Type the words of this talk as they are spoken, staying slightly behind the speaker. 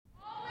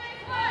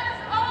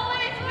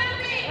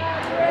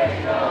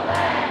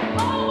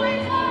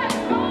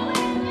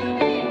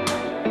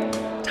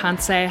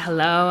Tanse,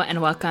 hello,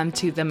 and welcome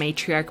to the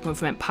Matriarch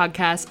Movement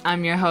podcast.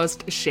 I'm your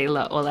host,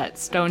 Shayla Olette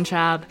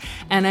Stonechild,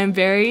 and I'm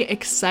very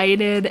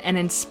excited and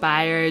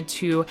inspired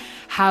to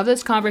have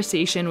this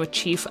conversation with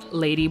Chief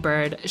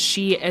Ladybird.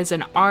 She is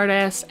an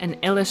artist, an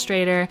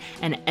illustrator,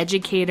 an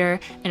educator,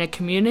 and a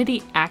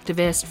community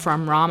activist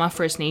from Rama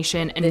First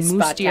Nation and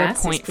Moose Deer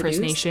Point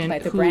First Nation,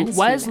 who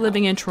was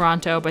living in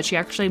Toronto, but she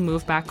actually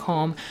moved back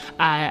home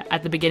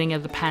at the beginning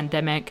of the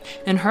pandemic.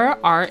 And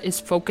her art is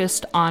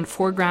focused on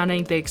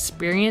foregrounding the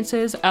experiences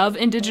of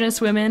Indigenous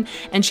women,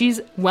 and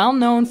she's well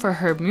known for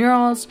her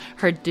murals,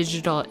 her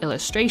digital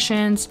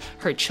illustrations,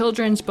 her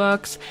children's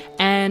books,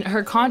 and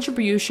her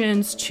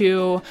contributions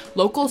to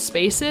local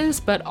spaces,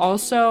 but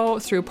also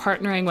through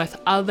partnering with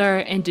other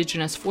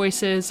Indigenous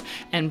voices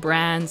and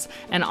brands.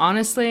 And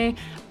honestly,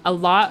 a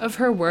lot of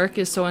her work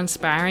is so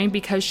inspiring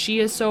because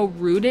she is so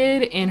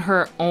rooted in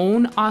her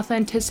own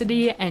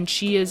authenticity and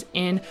she is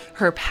in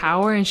her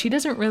power and she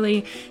doesn't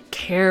really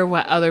care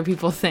what other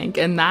people think.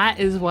 And that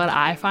is what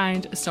I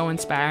find so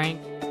inspiring.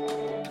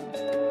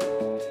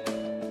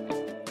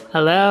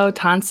 Hello,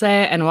 Tanse,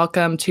 and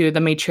welcome to the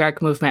Matriarch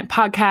Movement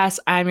podcast.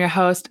 I'm your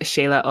host,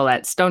 Shayla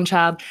Olette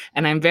Stonechild,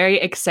 and I'm very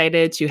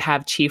excited to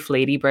have Chief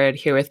Ladybird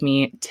here with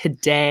me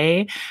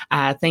today.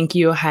 Thank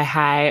you,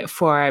 Hi,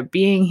 for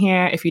being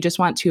here. If you just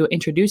want to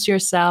introduce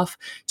yourself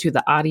to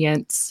the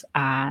audience,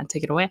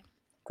 take it away.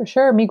 For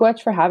sure.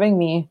 Miigwech for having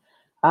me.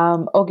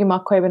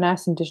 Ogimak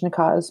Kwebenas,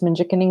 Indigenous,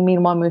 Minjikaning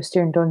Minwa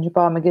Moostir and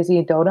Donjiba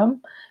Magizi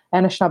Dodum,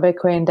 and Anishinaabe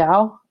Kwe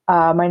Dao.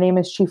 My name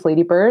is Chief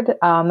Ladybird.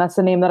 That's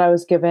the name that I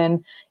was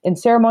given in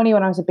ceremony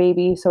when I was a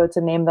baby. So it's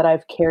a name that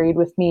I've carried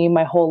with me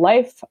my whole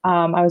life.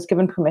 I was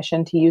given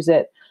permission to use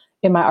it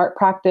in my art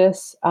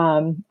practice.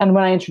 And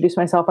when I introduce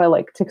myself, I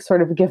like to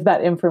sort of give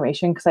that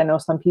information because I know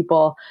some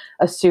people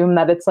assume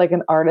that it's like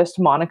an artist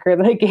moniker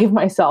that I gave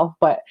myself,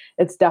 but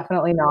it's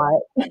definitely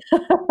not.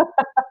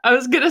 I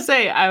was going to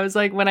say, I was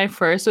like, when I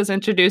first was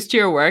introduced to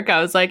your work,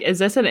 I was like, is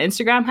this an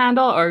Instagram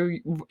handle or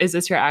is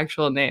this your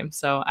actual name?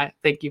 So I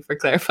thank you for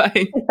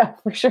clarifying. Yeah,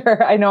 for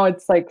sure. I know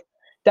it's like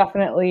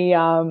definitely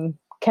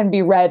can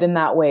be read in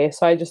that way.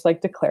 So I just like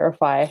to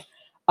clarify.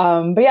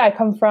 But yeah, I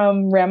come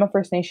from Rama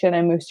First Nation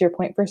and Moose Deer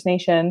Point First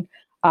Nation.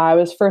 I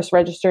was first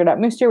registered at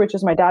Moose Deer, which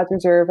is my dad's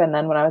reserve. And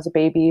then when I was a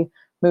baby,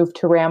 moved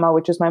to Rama,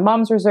 which is my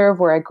mom's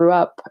reserve, where I grew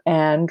up,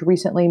 and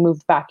recently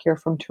moved back here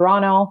from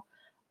Toronto.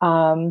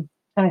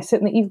 And I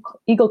sit in the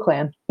Eagle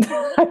Clan.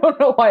 I don't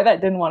know why that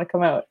didn't want to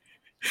come out.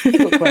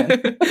 Eagle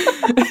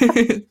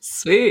Clan.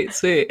 Sweet.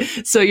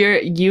 So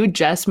you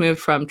just moved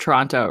from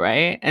Toronto,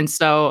 right? And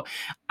so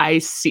I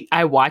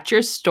watch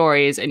your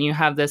stories and you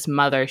have this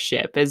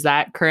mothership. Is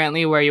that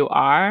currently where you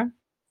are?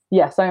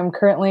 Yes, I am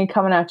currently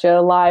coming at you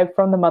live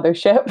from the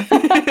mothership.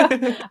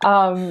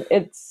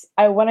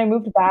 When I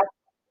moved back,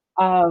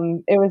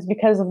 it was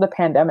because of the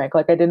pandemic.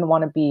 Like I didn't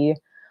want to be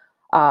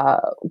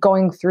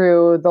going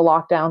through the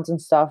lockdowns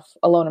and stuff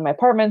alone in my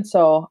apartment.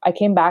 So I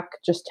came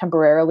back just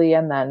temporarily.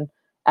 And then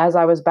as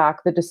I was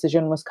back, the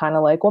decision was kind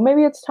of like, well,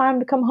 maybe it's time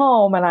to come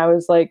home. And I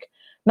was like,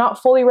 not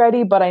fully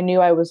ready, but I knew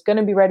I was going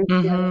to be ready.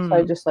 Mm-hmm. So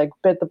I just like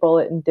bit the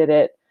bullet and did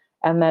it.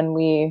 And then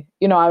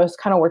I was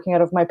kind of working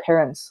out of my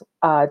parents'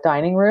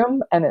 dining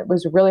room, and it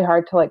was really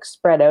hard to like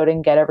spread out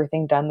and get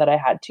everything done that I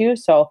had to.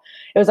 So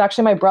it was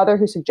actually my brother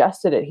who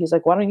suggested it. He's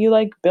like, why don't you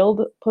like put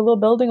a little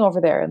building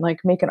over there and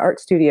like make an art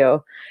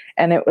studio?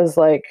 And it was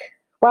like,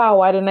 wow,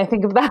 why didn't I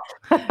think of that?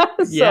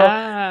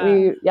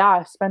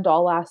 I spent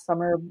all last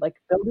summer like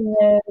building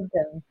it,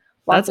 and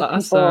lots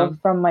of people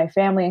from my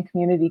family and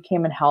community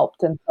came and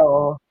helped. And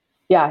so,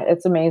 yeah,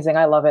 it's amazing.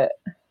 I love it.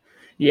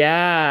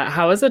 Yeah.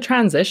 How was the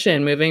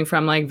transition moving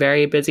from like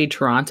very busy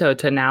Toronto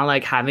to now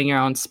like having your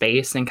own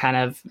space and kind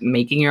of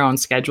making your own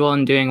schedule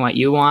and doing what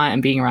you want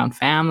and being around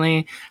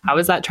family? How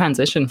was that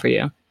transition for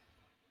you?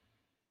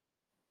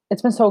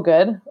 It's been so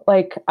good.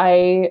 Like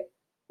I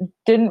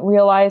didn't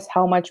realize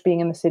how much being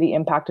in the city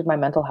impacted my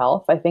mental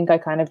health. I think I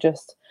kind of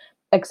just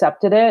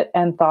accepted it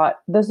and thought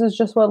this is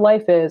just what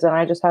life is, and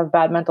I just have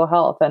bad mental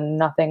health and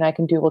nothing I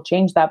can do will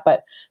change that.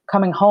 But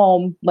coming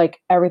home, like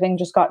everything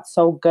just got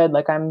so good.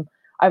 Like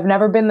I've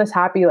never been this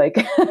happy, like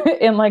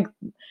in like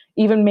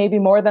even maybe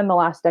more than the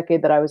last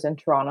decade that I was in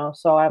Toronto.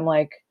 So I'm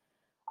like,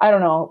 I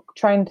don't know,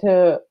 trying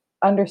to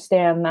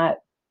understand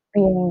that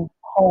being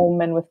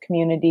home and with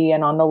community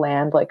and on the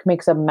land like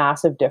makes a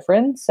massive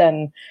difference.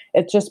 And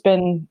it's just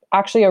been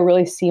actually a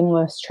really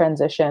seamless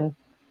transition.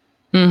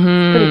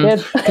 Mm-hmm.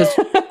 Pretty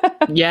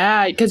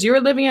good. Because you were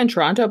living in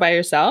Toronto by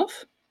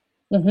yourself?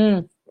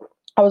 Mm-hmm.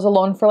 I was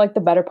alone for like the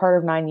better part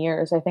of 9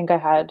 years. I think I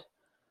had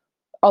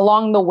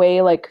along the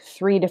way, like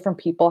 3 different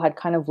people had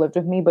kind of lived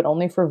with me, but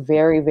only for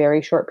very,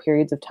 very short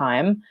periods of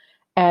time.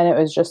 And it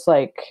was just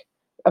like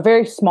a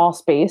very small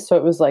space. So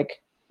it was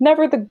like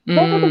never the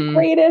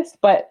greatest,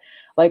 but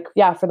like,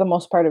 yeah, for the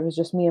most part, it was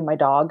just me and my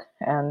dog.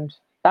 And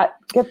that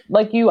gets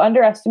like, you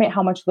underestimate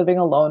how much living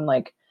alone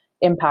like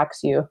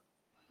impacts you.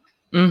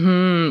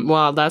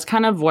 Well, that's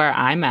kind of where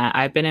I'm at.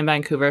 I've been in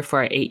Vancouver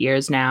for 8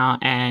 years now.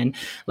 And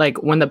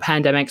like when the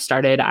pandemic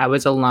started, I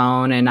was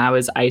alone and I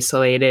was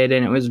isolated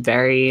and it was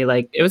very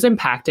like, it was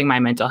impacting my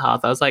mental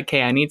health. I was like,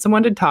 hey, I need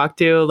someone to talk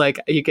to. Like,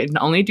 you can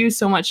only do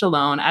so much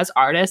alone. As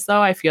artists,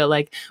 though, I feel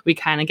like we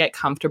kind of get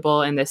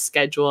comfortable in this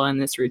schedule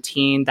and this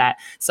routine that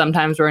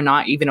sometimes we're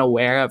not even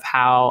aware of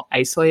how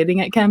isolating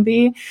it can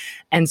be.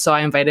 And so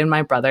I invited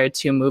my brother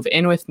to move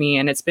in with me.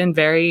 And it's been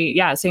very,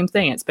 yeah, same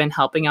thing. It's been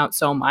helping out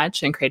so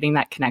much and creating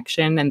that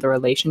connection and the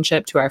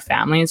relationship to our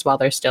families while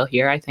they're still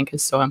here, I think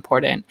is so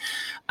important.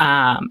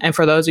 And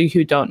for those of you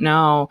who don't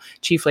know,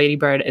 Chief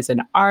Ladybird is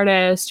an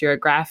artist, you're a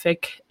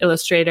graphic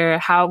illustrator.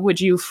 How would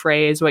you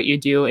phrase what you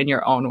do in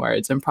your own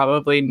words? I'm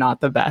probably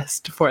not the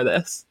best for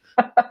this.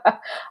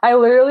 I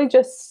literally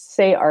just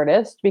say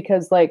artist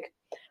because like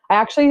I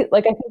actually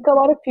like I think a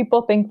lot of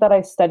people think that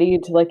I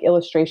studied like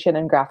illustration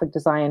and graphic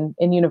design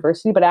in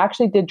university, but I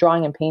actually did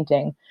drawing and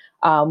painting,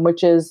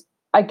 which is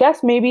I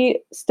guess maybe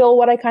still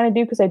what I kind of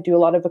do because I do a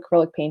lot of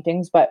acrylic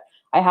paintings, but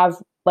I have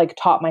like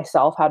taught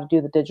myself how to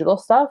do the digital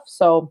stuff.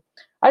 So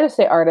I just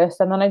say artist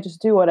and then I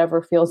just do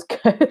whatever feels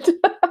good.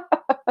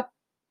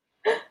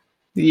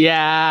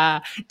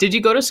 Yeah. Did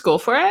you go to school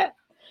for it?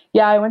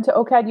 Yeah, I went to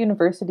OCAD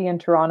University in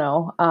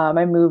Toronto.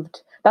 I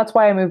moved. That's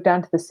why I moved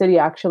down to the city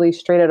actually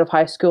straight out of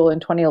high school in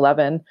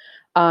 2011.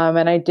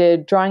 And I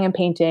did drawing and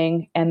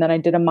painting, and then I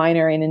did a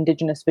minor in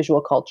Indigenous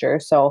visual culture.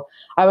 So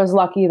I was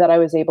lucky that I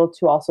was able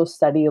to also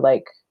study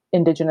like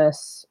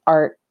Indigenous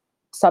art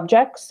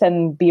subjects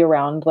and be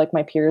around like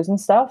my peers and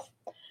stuff.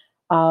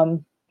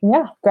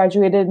 Yeah,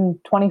 graduated in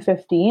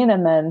 2015,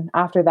 and then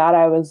after that,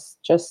 I was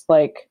just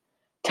like,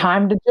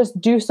 time to just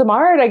do some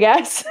art, I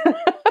guess.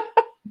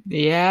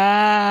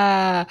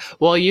 Yeah.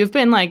 Well, you've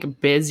been like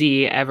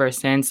busy ever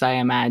since, I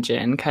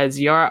imagine, because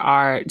your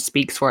art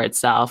speaks for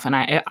itself. And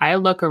I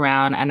look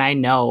around and I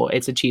know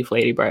it's a Chief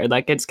Ladybird.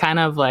 Like it's kind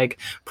of like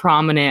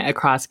prominent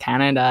across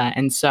Canada.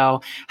 And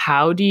so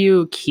how do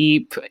you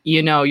keep,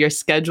 your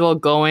schedule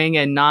going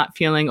and not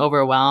feeling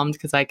overwhelmed?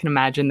 Because I can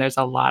imagine there's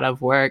a lot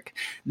of work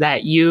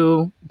that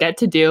you get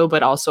to do,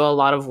 but also a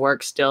lot of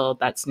work still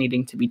that's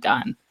needing to be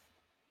done.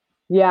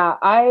 Yeah,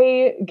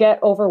 I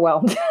get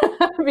overwhelmed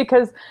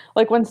because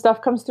like when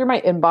stuff comes through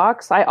my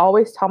inbox, I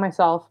always tell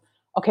myself,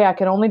 okay, I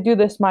can only do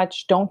this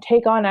much. Don't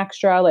take on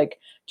extra. Like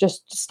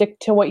just stick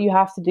to what you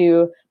have to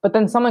do. But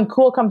then something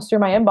cool comes through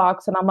my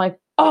inbox and I'm like,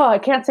 oh, I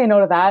can't say no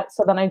to that.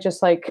 So then I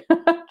just like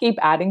keep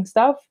adding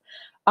stuff.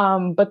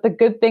 But the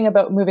good thing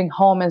about moving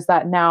home is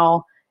that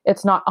now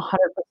it's not 100%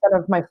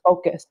 of my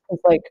focus.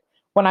 Because like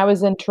when I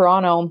was in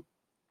Toronto,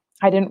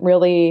 I didn't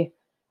really,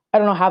 I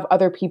don't know, have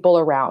other people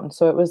around.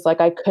 So it was like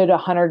I could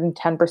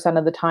 110%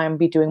 of the time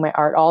be doing my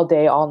art all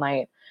day, all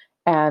night.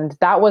 And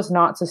that was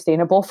not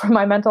sustainable for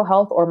my mental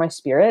health or my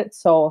spirit.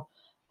 So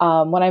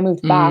when I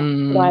moved back,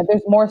 Mm,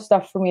 there's more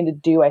stuff for me to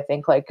do, I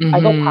think. Like I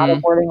go mm-hmm.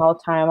 paddleboarding all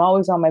the time,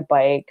 always on my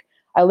bike.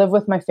 I live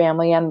with my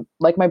family, and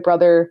like my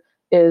brother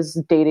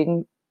is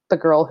dating the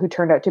girl who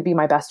turned out to be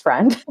my best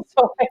friend.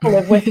 So I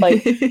live with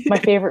like my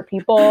favorite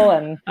people,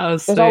 and Oh,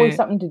 there's always sweet.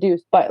 something to do.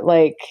 But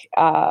like,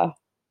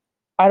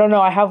 I don't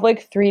know. I have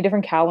like three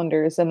different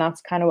calendars, and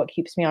that's kind of what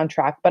keeps me on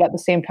track. But at the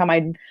same time,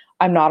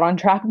 I'm not on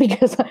track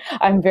because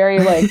I'm very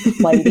like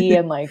flighty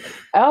and like,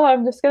 oh,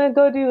 I'm just gonna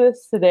go do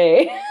this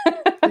today.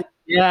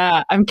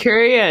 Yeah, I'm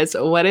curious.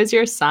 What is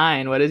your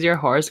sign? What is your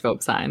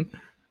horoscope sign?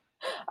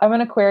 I'm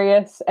an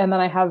Aquarius, and then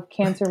I have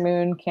Cancer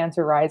Moon,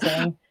 Cancer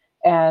Rising,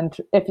 and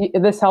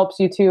if this helps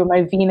you too,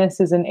 my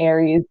Venus is in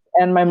Aries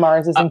and my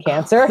Mars is in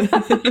Cancer.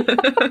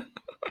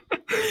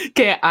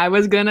 Okay, I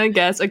was gonna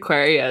guess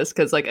Aquarius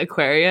because like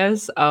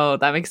Aquarius, oh,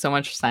 that makes so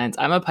much sense.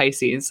 I'm a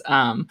Pisces.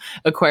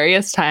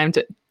 Aquarius time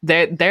to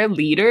they're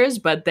leaders,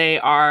 but they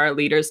are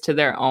leaders to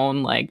their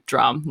own like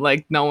drum.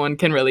 Like no one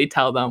can really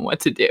tell them what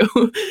to do.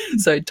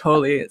 So I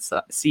totally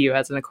see you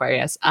as an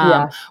Aquarius.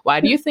 Yeah. Why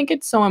do you think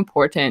it's so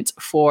important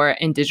for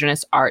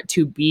Indigenous art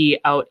to be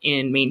out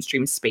in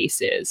mainstream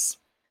spaces?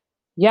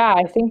 Yeah,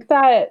 I think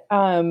that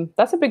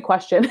that's a big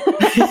question,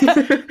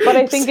 but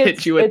I Just think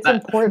hit you with it's that.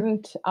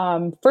 important.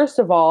 First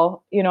of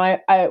all,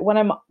 I when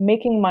I'm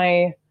making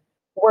my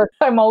work,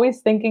 I'm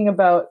always thinking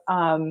about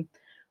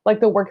like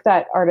the work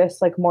that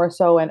artists like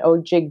Morso and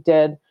Ojig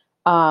did,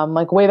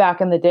 like way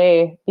back in the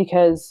day,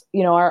 because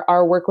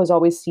our work was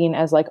always seen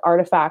as like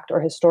artifact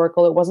or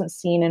historical. It wasn't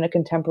seen in a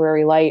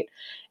contemporary light,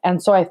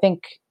 and so I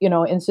think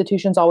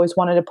institutions always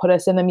wanted to put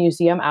us in the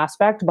museum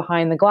aspect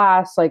behind the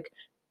glass, like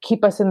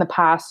keep us in the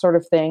past sort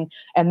of thing.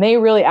 And they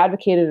really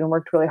advocated and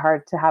worked really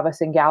hard to have us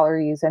in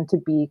galleries and to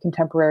be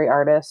contemporary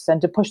artists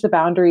and to push the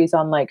boundaries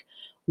on like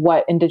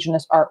what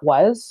Indigenous art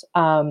was.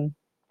 So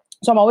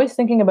I'm always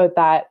thinking about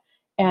that,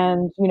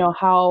 and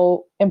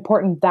how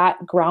important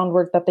that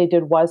groundwork that they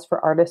did was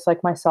for artists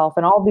like myself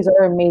and all of these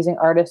other amazing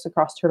artists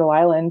across Turtle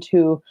Island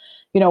who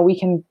we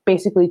can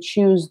basically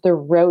choose the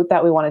route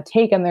that we want to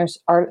take. And there's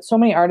so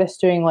many artists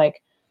doing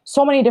like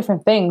so many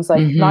different things,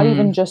 like not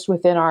even Hmm. just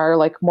within our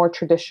like more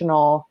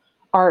traditional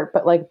art,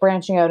 but like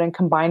branching out and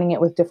combining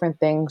it with different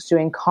things,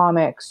 doing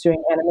comics,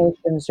 doing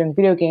animations, doing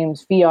video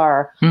games,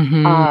 VR.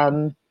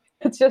 Mm-hmm.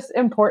 It's just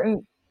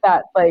important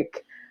that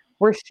like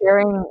we're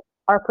sharing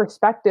our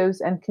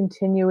perspectives and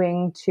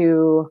continuing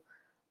to,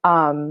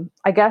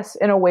 I guess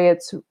in a way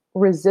it's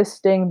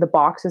resisting the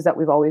boxes that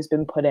we've always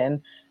been put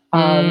in,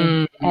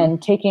 Mm-hmm.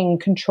 and taking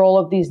control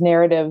of these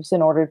narratives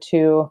in order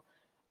to,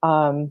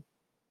 um,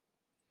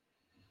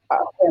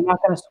 I'm not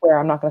going to swear.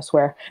 I'm not going to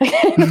swear.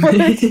 In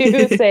order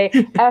to say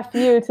 "f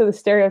you" to the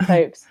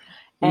stereotypes,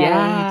 and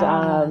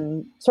Yeah.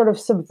 sort of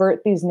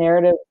subvert these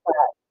narratives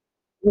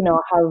that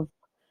have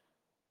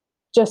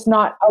just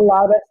not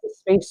allowed us the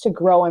space to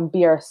grow and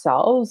be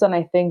ourselves. And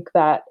I think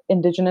that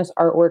Indigenous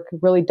artwork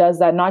really does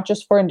that, not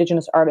just for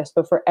Indigenous artists,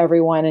 but for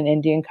everyone in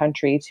Indian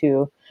country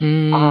to,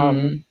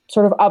 Mm.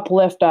 sort of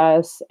uplift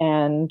us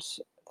and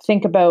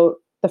think about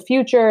the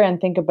future and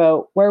think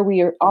about where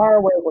we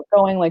are, where we're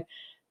going. Like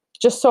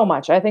just so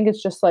much. I think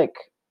it's just like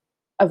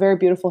a very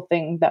beautiful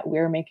thing that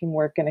we're making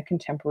work in a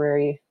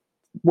contemporary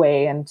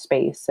way and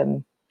space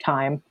and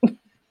time.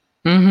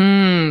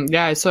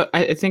 Yeah, so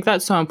I think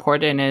that's so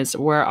important is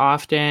we're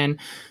often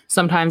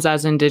sometimes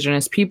as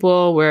Indigenous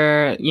people,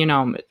 we're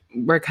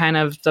kind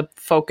of the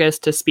focus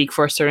to speak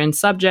for certain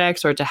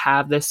subjects or to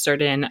have this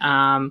certain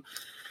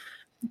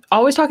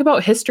always talk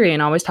about history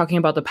and always talking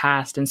about the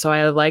past. And so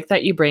I like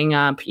that you bring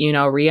up,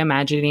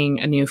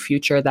 reimagining a new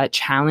future that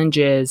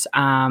challenges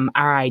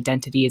our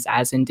identities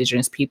as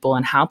Indigenous people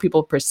and how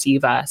people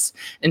perceive us.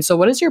 And so,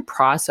 what is your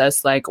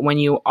process like when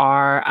you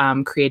are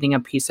creating a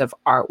piece of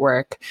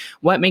artwork?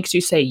 What makes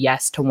you say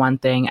yes to one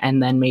thing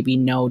and then maybe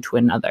no to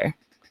another?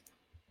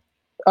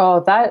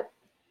 Oh, that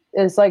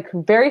is like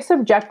very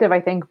subjective,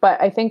 I think.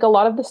 But I think a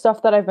lot of the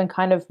stuff that I've been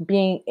kind of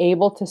being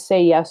able to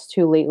say yes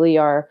to lately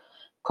are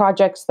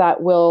projects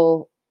that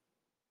will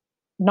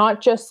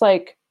not just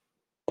like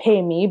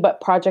pay me,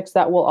 but projects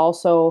that will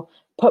also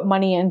put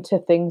money into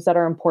things that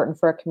are important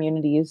for our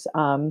communities.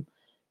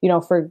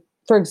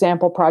 For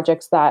example,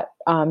 projects that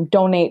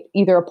donate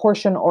either a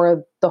portion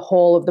or the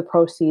whole of the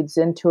proceeds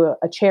into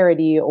a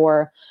charity,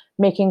 or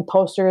making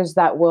posters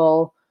that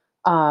will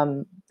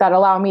that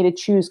allow me to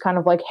choose kind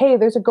of like, hey,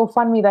 there's a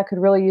GoFundMe that could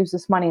really use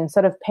this money.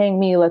 Instead of paying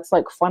me, let's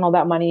like funnel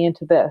that money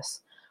into this.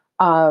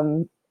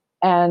 Um,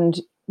 and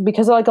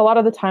because like a lot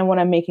of the time when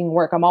I'm making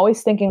work, I'm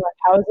always thinking like,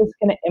 how is this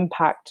going to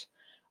impact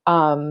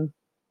um,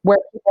 where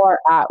people are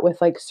at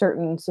with like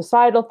certain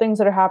societal things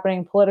that are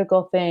happening,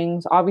 political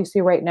things.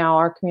 Obviously, right now,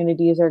 our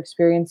communities are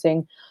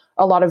experiencing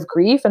a lot of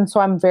grief. And so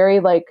I'm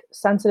very like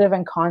sensitive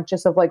and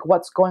conscious of like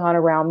what's going on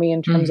around me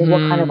in terms of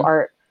what kind of Mm-hmm.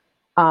 art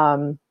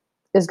um,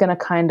 is going to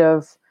kind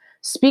of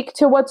speak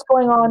to what's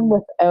going on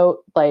without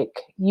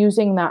like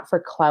using that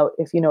for clout,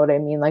 if you know what I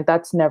mean. Like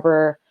that's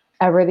never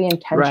ever the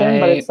intention,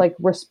 but Right. it's like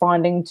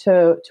responding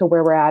to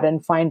where we're at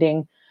and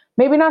finding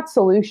maybe not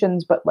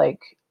solutions, but like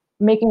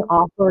making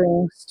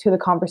offerings to the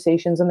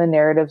conversations and the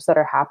narratives that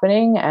are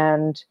happening,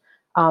 and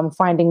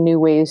finding new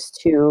ways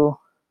to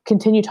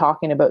continue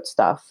talking about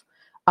stuff.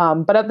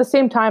 But at the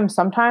same time,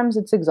 sometimes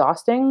it's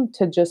exhausting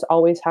to just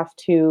always have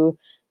to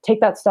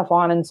take that stuff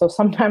on. And so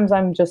sometimes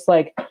I'm just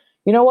like,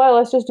 you know what,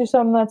 let's just do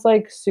something that's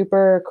like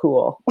super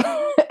cool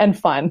and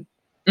fun.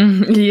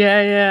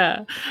 Yeah,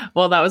 yeah.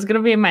 Well, that was going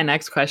to be my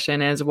next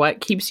question is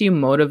what keeps you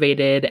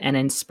motivated and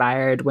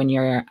inspired when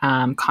you're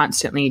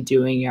constantly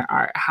doing your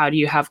art? How do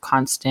you have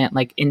constant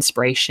like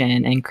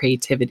inspiration and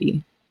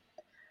creativity?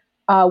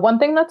 One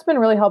thing that's been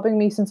really helping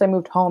me since I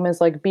moved home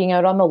is like being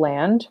out on the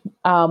land.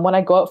 When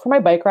I go out for my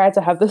bike rides,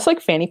 I have this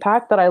like fanny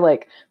pack that I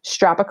like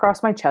strap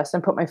across my chest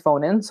and put my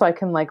phone in so I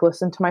can like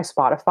listen to my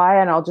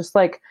Spotify, and I'll just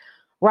like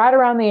ride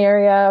around the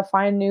area,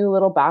 find new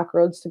little back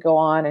roads to go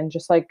on, and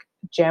just like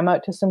jam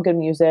out to some good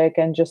music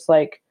and just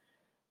like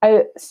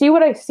I see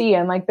what I see.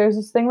 And like there's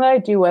this thing that I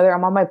do, whether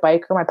I'm on my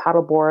bike or my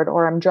paddleboard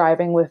or I'm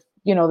driving with,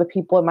 the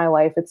people in my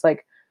life. It's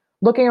like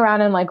looking around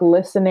and like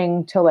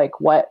listening to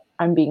like what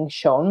I'm being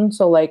shown.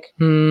 So like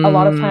a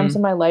lot of times Hmm.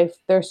 in my life,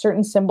 there's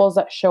certain symbols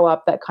that show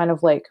up that kind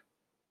of like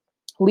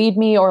lead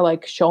me or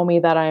like show me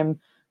that I'm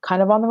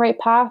kind of on the right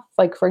path.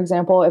 Like for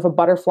example, if a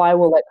butterfly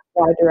will like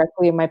fly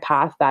directly in my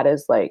path, that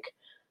is like,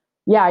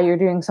 yeah, you're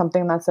doing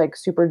something that's like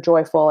super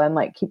joyful, and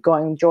like keep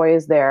going. Joy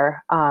is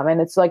there. And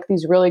it's like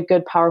these really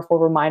good, powerful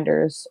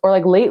reminders. Or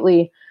like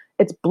lately,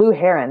 it's blue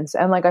herons.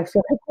 And like I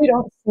feel like we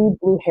don't see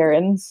blue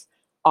herons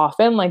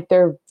often. Like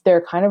they're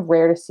kind of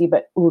rare to see,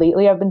 but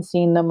lately I've been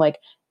seeing them like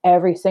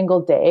every single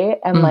day,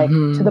 and like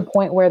to the Hmm.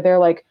 point where they're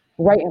like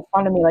right in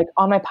front of me, like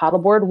on my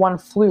paddleboard, one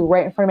flew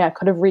right in front of me. I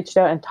could have reached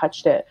out and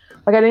touched it.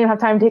 Like I didn't even have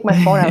time to take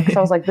my phone out because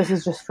I was like, this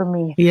is just for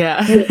me.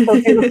 Yeah. It's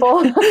so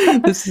beautiful.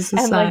 This is a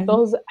And like sign.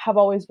 those have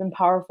always been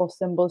powerful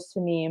symbols to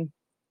me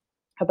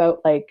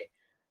about like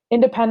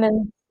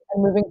independence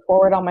and moving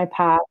forward on my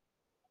path,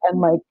 and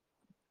like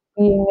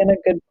being in a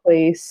good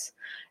place,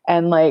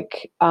 and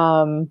like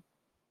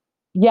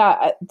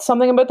yeah,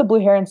 something about the blue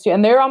herons too,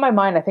 and they're on my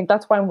mind. I think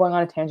that's why I'm going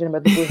on a tangent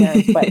about the blue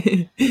herons. But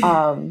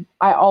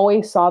I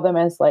always saw them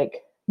as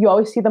like you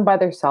always see them by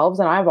themselves,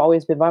 and I've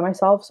always been by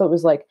myself. So it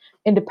was like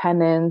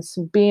independence,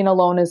 being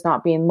alone is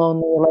not being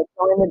lonely, like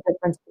knowing the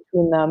difference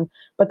between them.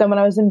 But then when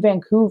I was in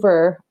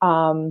Vancouver,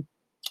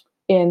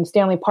 in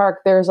Stanley Park,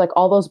 there's like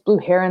all those blue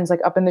herons like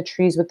up in the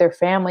trees with their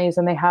families,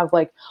 and they have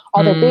like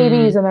all their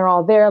babies, Mm. and they're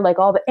all there, like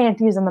all the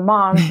aunties and the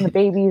moms and the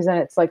babies, and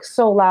it's like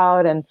so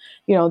loud, and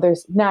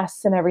there's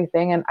nests and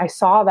everything. And I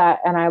saw that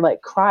and I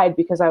like cried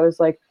because I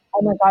was like,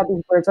 oh my God,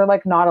 these birds are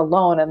like not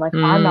alone, and like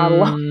I'm not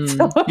alone. So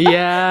they're like this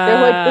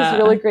Yeah.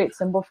 really great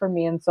symbol for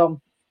me. And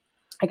so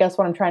I guess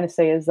what I'm trying to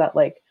say is that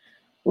like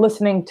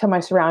listening to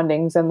my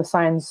surroundings and the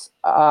signs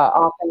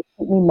often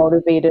keep me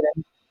motivated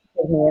and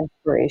give me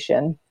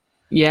inspiration.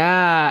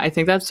 Yeah, I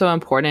think that's so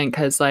important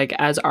because, like,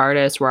 as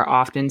artists, we're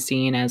often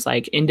seen as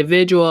like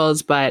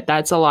individuals, but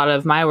that's a lot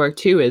of my work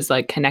too, is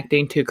like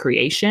connecting to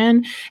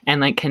creation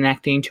and like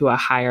connecting to a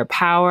higher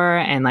power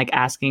and like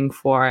asking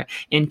for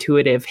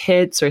intuitive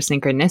hits or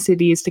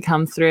synchronicities to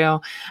come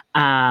through.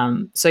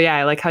 So, yeah,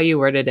 I like how you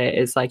worded it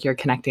is like you're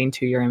connecting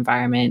to your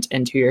environment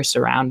and to your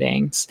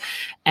surroundings.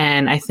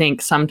 And I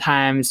think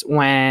sometimes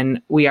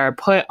when we are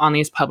put on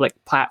these public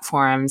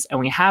platforms and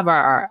we have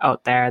our art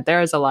out there,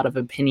 there is a lot of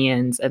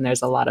opinions and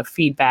there's a lot of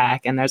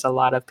feedback and there's a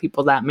lot of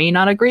people that may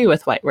not agree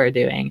with what we're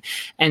doing.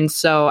 And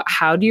so,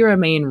 how do you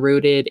remain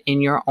rooted in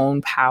your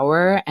own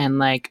power and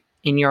like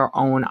in your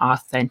own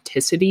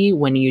authenticity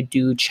when you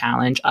do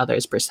challenge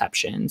others'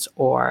 perceptions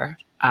or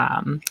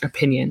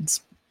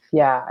opinions?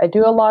 Yeah, I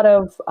do a lot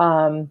of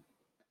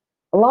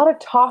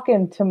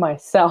talking to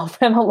myself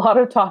and a lot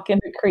of talking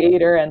to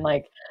creator, and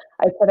like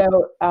I put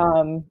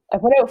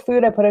out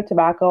food, I put out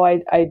tobacco,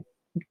 I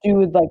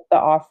do like the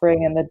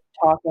offering and the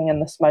talking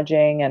and the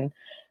smudging, and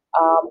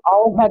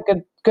all of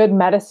that good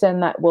medicine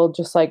that will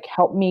just like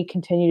help me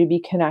continue to be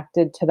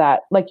connected to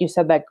that, like you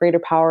said, that greater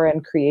power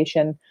and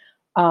creation.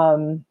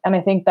 And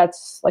I think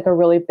that's like a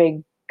really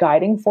big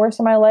guiding force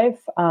in my life.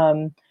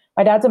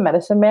 My dad's a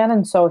medicine man,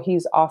 and so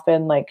he's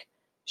often like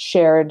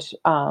shared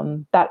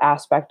that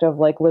aspect of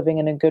like living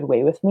in a good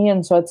way with me.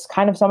 And so it's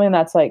kind of something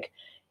that's like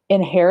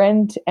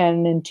inherent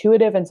and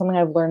intuitive and something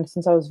I've learned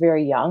since I was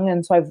very young.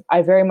 And so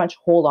I very much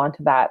hold on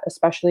to that,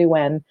 especially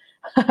when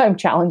I'm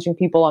challenging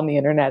people on the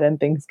internet and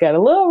things get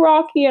a little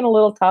rocky and a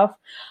little tough.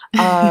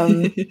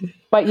 Um,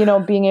 but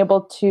being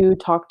able to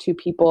talk to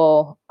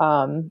people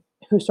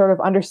who sort of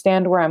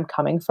understand where I'm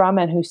coming from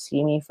and who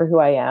see me for who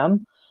I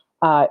am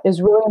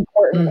is really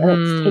important. And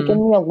it's Mm-hmm.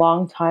 taken me a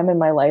long time in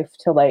my life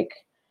to like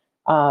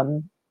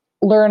um,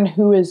 learn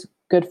who is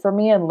good for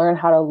me and learn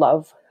how to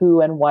love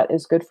who and what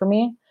is good for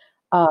me,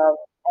 um,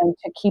 and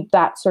to keep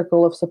that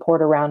circle of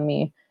support around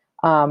me.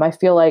 I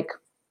feel like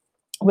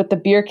with the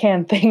beer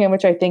can thing, and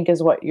which I think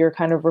is what you're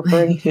kind of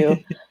referring to,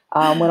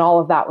 when all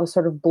of that was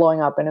sort of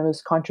blowing up and it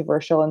was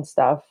controversial and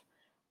stuff.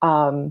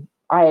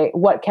 I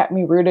what kept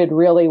me rooted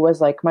really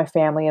was like my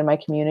family and my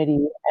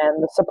community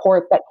and the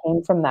support that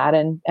came from that,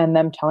 and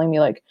them telling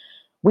me like,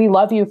 we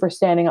love you for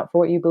standing up for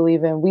what you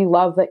believe in. We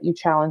love that you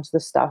challenge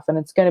this stuff, and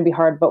it's going to be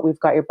hard, but we've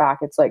got your back.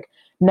 It's like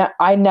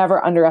I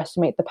never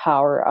underestimate the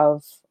power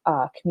of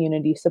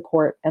community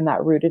support and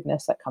that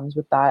rootedness that comes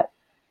with that.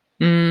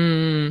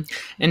 Mm.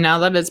 And now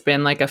that it's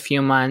been like a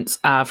few months,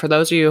 for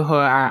those of you who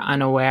are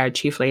unaware,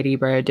 Chief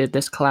Ladybird did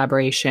this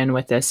collaboration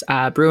with this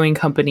brewing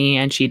company,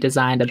 and she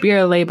designed a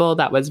beer label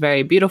that was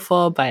very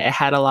beautiful, but it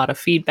had a lot of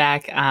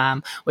feedback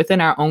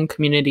within our own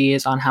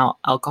communities on how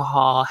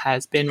alcohol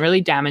has been really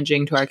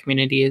damaging to our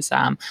communities.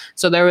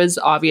 So there was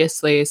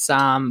obviously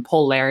some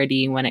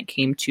polarity when it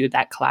came to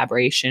that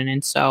collaboration.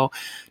 And so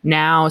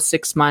now,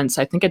 6 months,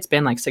 I think it's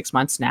been like 6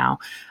 months now,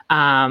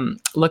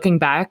 looking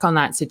back on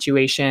that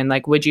situation,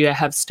 like, would you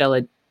have still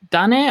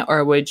done it,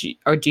 or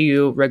or do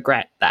you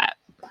regret that?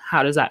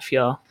 How does that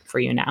feel for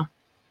you now?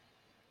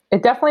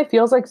 It definitely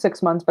feels like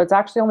 6 months, but it's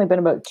actually only been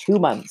about 2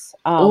 months,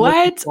 which is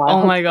What? Oh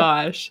wild. my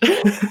gosh.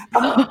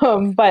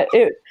 But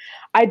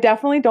I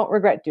definitely don't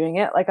regret doing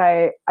it. Like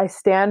I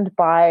stand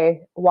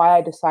by why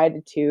I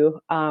decided to.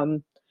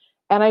 And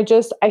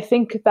I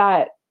think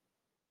that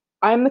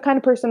I'm the kind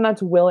of person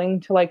that's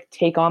willing to like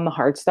take on the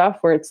hard stuff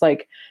where it's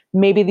like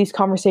maybe these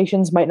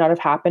conversations might not have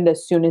happened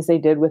as soon as they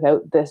did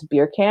without this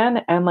beer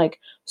can. And like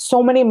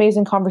so many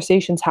amazing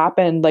conversations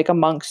happened like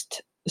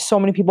amongst so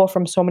many people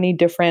from so many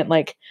different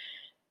like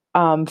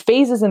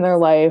phases in their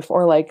life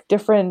or like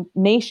different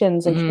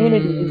nations and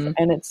communities. Mm,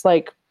 And it's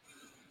like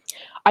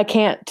I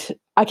can't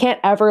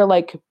ever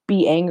like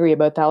be angry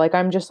about that. Like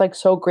I'm just like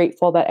so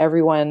grateful that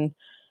everyone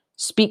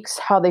speaks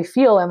how they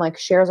feel and like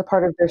shares a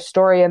part of their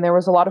story. And there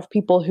was a lot of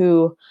people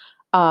who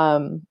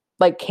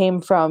like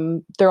came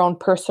from their own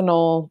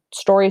personal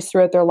stories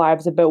throughout their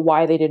lives about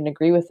why they didn't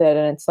agree with it.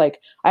 And it's like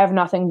I have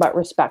nothing but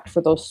respect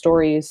for those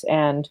stories,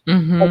 and I tried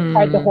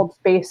to mm-hmm. hold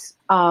space.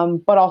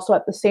 But also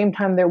at the same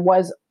time there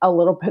was a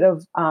little bit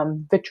of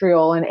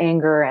vitriol and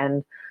anger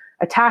and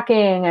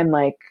attacking and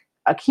like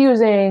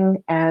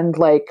accusing, and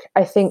like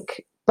I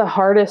think the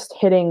hardest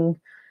hitting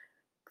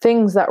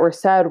things that were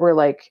said were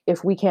like,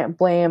 if we can't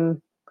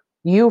blame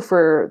you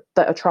for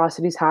the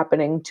atrocities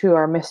happening to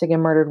our missing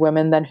and murdered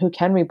women, then who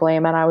can we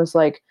blame? And I was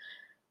like,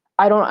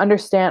 I don't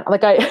understand.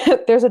 Like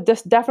there's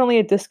definitely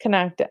a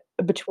disconnect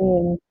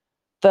between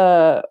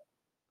the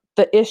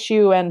the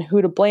issue and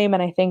who to blame,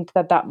 and I think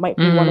that that might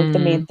be one of the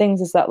main Mm,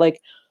 things is that, like,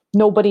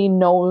 nobody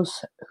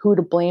knows who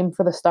to blame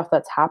for the stuff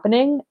that's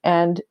happening,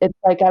 and it's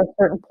like at a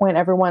certain point,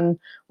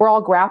 we're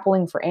all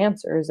grappling for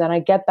answers, and I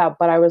get that,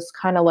 but I was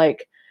kinda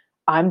like,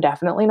 "I'm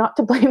definitely not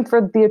to blame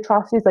for the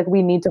atrocities, like,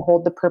 we need to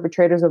hold the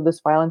perpetrators of this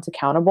violence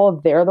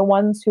accountable. They're the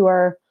ones who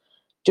are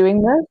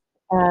doing this,"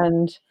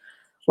 and,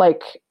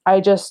 like,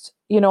 I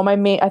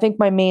think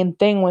my main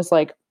thing was,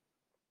 like,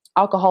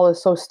 alcohol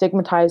is so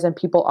stigmatized and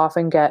people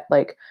often get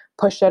like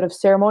pushed out of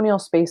ceremonial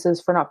spaces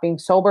for not being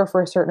sober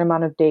for a certain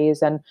amount of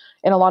days, and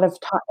in a lot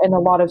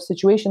of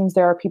situations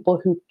there are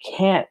people who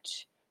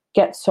can't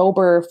get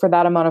sober for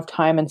that amount of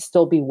time and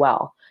still be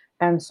well.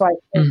 And so I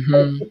think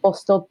those mhm, people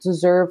still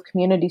deserve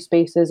community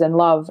spaces and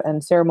love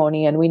and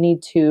ceremony, and we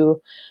need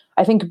to,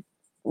 I think,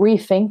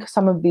 rethink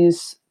some of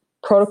these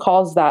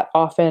protocols that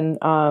often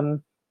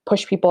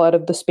push people out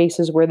of the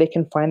spaces where they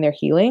can find their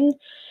healing.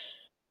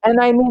 And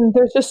I mean,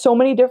 there's just so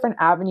many different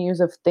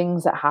avenues of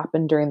things that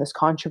happened during this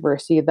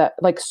controversy, that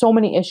like so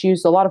many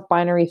issues, a lot of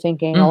binary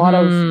thinking, mhm.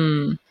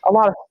 a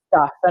lot of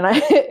stuff. And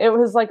I it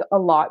was like a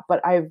lot,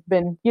 but I've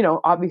been,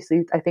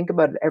 obviously I think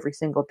about it every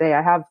single day.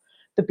 I have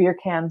the beer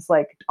cans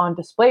like on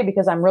display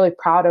because I'm really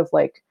proud of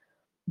like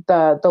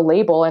the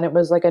label, and it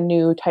was like a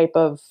new type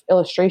of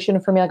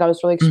illustration for me. Like I was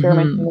really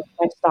experimenting Mhm. with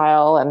my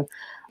style, and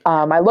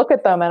I look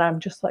at them and I'm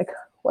just like,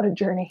 what a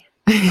journey.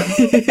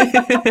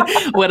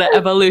 What a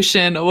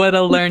evolution, what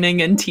a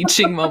learning and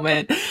teaching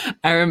moment.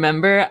 I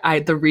remember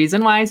the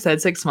reason why I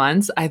said 6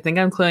 months, I think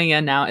I'm cluing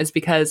in now, is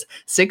because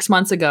 6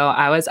 months ago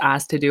I was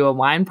asked to do a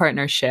wine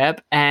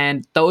partnership,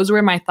 and those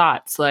were my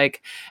thoughts.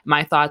 Like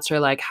my thoughts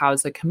are like,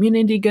 how's the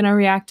community gonna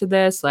react to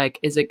this? Like,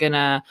 is it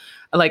gonna,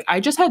 like, I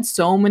just had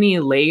so many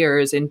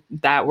layers in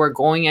that were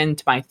going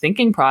into my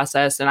thinking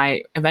process, and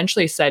I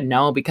eventually said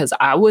no because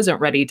I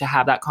wasn't ready to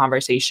have that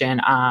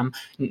conversation.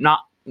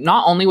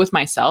 Not only with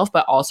myself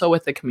but also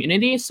with the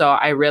community. So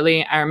I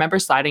remember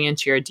sliding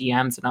into your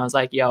DMs and I was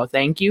like, yo,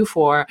 thank you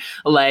for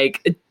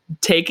like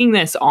taking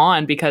this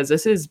on, because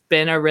this has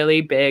been a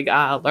really big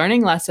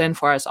learning lesson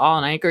for us all.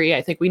 And I agree,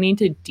 I think we need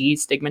to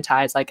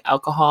destigmatize like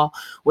alcohol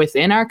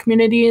within our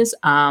communities.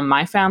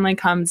 My family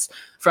comes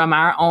from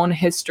our own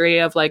history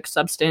of like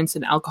substance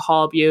and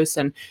alcohol abuse,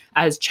 and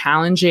as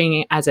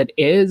challenging as it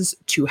is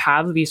to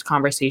have these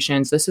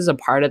conversations, this is a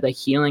part of the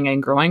healing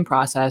and growing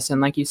process. And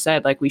like you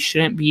said, like we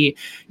shouldn't be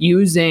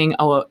using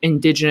a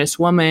indigenous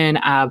woman,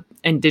 a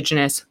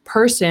indigenous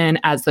person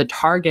as the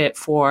target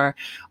for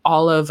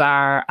all of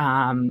our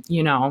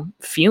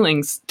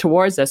feelings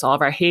towards this, all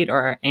of our hate or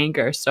our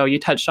anger. So you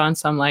touched on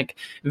some like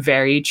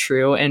very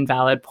true and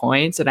valid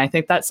points, and I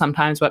think that's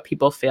sometimes what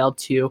people fail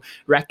to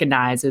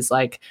recognize is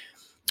like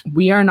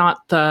we are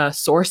not the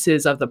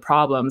sources of the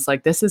problems.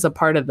 Like this is a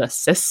part of the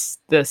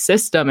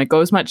system. It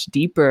goes much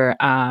deeper.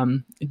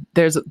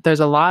 There's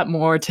a lot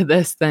more to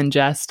this than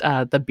just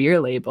the beer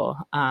label.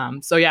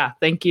 So yeah,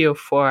 thank you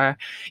for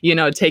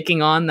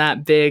taking on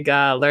that big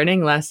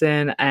learning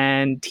lesson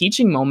and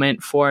teaching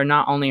moment for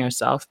not only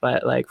yourself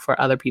but like for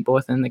other people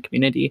within the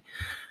community.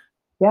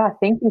 Yeah,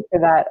 thank you for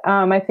that.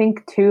 I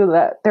think too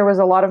that there was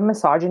a lot of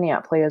misogyny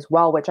at play as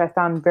well, which I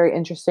found very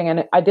interesting,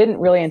 and I didn't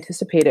really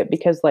anticipate it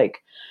because, like,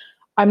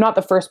 I'm not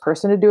the first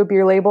person to do a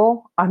beer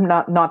label. I'm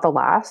not the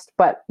last,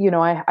 but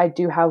I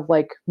do have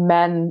like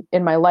men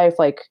in my life.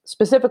 Like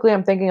specifically,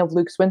 I'm thinking of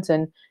Luke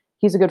Swinson.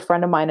 He's a good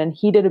friend of mine, and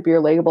he did a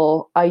beer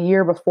label a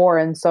year before,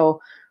 and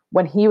so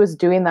when he was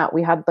doing that,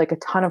 we had like a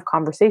ton of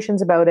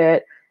conversations about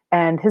it,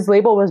 and his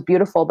label was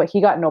beautiful, but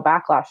he got no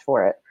backlash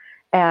for it.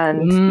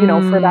 And,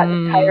 for that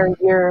entire Mm,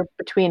 year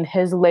between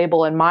his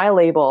label and my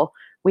label,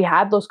 we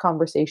had those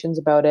conversations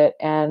about it.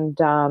 And,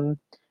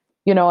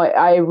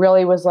 I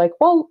really was like,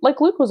 well,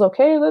 like Luke was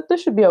okay.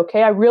 This should be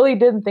okay. I really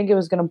didn't think it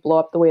was going to blow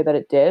up the way that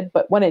it did.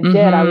 But when it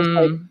did, I was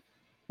like,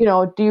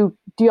 mm-hmm.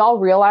 do y'all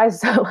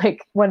realize that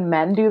like when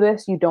men do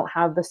this, you don't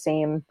have the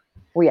same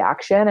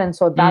reaction? And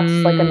so that's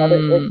like another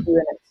issue Mm,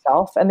 in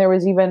itself. And there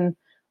was even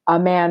a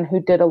man who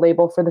did a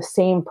label for the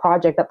same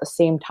project at the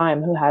same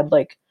time who had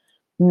like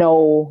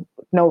no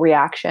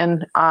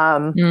reaction.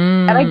 And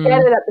I get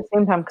mm, it at the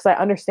same time because I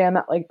understand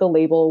that like the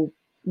label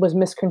was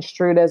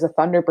misconstrued as a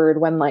Thunderbird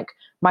when like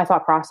my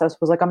thought process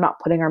was like I'm not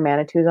putting our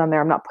Manitous on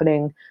there. I'm not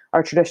putting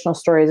our traditional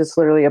stories. It's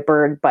literally a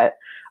bird, but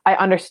I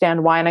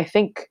understand why. And I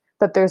think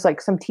that there's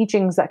like some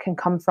teachings that can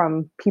come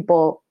from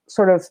people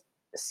sort of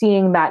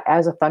seeing that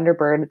as a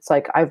Thunderbird. It's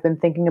like I've been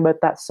thinking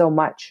about that so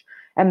much,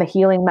 and the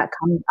healing that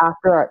comes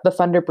after the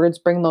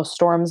Thunderbirds bring those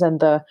storms, and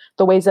the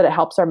ways that it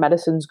helps our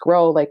medicines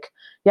grow. Like,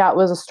 yeah, it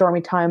was a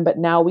stormy time, but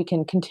now we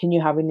can continue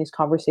having these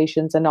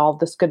conversations, and all of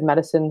this good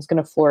medicine is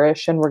going to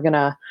flourish, and we're going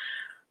to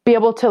be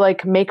able to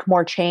like make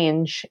more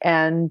change.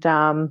 And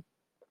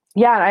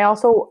yeah, and I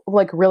also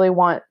like really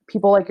want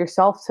people like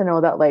yourself to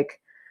know that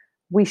like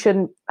we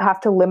shouldn't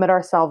have to limit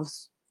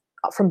ourselves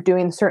from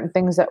doing certain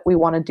things that we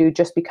want to do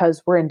just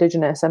because we're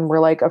indigenous and we're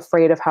like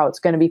afraid of how it's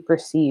going to be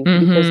perceived,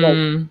 because like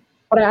mm-hmm.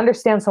 but I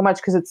understand so much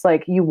because it's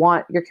like you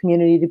want your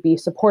community to be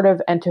supportive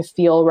and to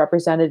feel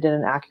represented in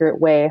an accurate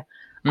way.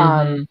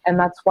 Mm-hmm. And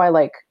that's why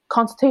like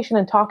consultation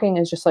and talking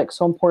is just like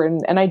so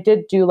important. And I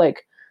did do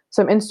like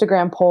some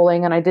Instagram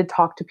polling, and I did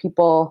talk to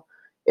people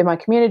in my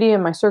community,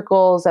 in my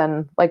circles,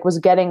 and like was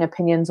getting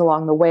opinions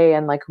along the way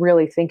and like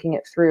really thinking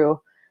it through.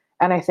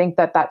 And I think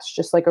that that's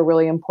just like a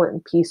really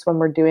important piece when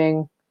we're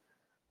doing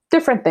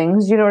different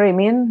things, you know what I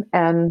mean?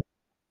 And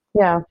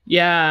yeah.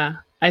 Yeah.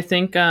 I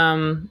think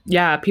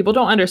yeah, people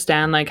don't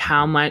understand like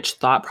how much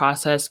thought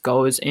process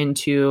goes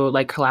into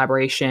like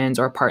collaborations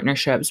or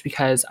partnerships,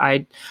 because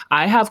I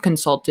have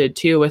consulted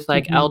too with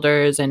like Mhm.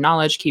 elders and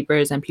knowledge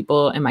keepers and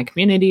people in my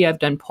community. I've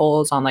done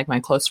polls on like my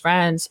close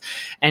friends,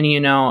 and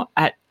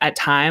at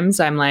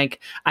times I'm like,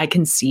 I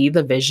can see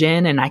the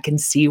vision and I can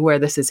see where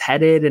this is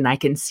headed and I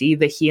can see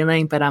the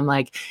healing, but I'm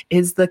like,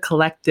 is the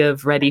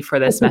collective ready for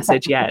this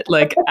message yet?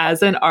 Like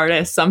as an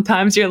artist,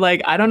 sometimes you're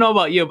like, I don't know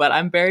about you, but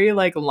I'm very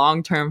like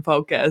long-term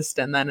focused.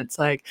 And then it's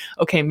like,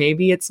 okay,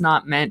 maybe it's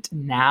not meant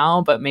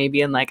now, but maybe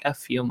in like a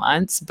few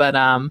months. But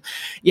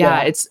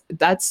yeah, Yeah.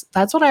 that's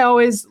what I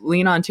always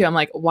lean on too. I'm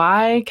like,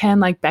 why can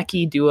like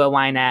Becky do a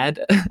wine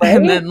ad? And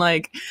Right? then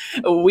like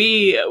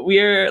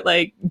we're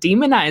like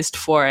demonized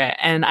for it.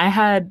 And I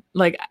had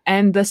like,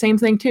 and the same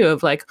thing too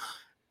of like,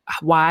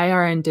 why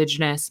are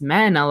Indigenous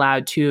men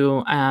allowed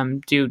to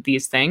do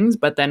these things,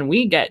 but then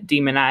we get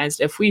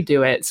demonized if we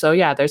do it? So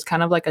yeah, there's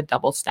kind of like a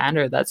double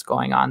standard that's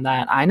going on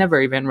that I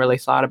never even really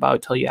thought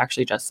about till you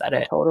actually just said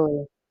it.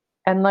 Totally.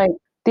 And like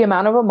the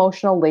amount of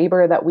emotional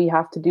labor that we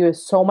have to do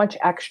is so much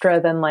extra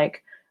than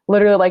like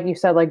literally, like you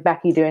said, like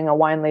Becky doing a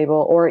wine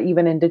label or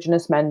even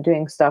Indigenous men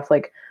doing stuff.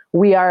 Like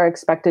we are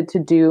expected to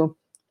do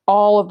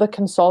all of the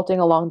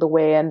consulting along the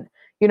way. And,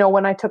 you know,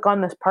 when I took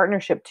on this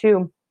partnership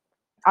too,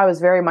 I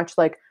was very much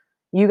like,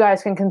 you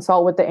guys can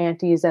consult with the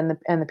aunties and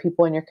the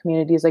people in your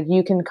communities. Like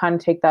you can kind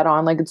of take that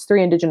on. Like it's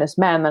 3 Indigenous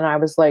men. And I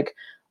was like,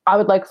 I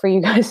would like for you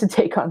guys to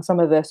take on some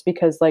of this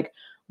because like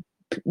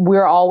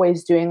we're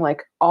always doing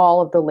like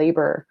all of the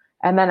labor.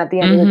 And then at the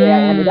end of the day,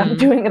 I ended up Mm-hmm.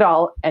 doing it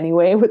all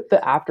anyway with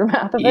the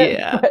aftermath of it.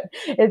 Yeah. But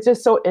it's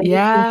just so interesting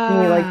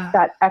to me, like Yeah.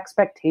 that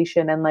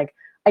expectation. And like,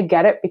 I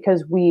get it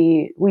because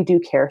we do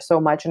care so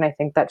much. And I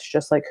think that's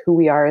just like who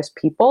we are as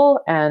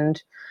people.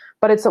 And,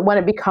 but it's when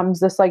it becomes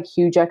this like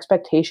huge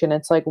expectation,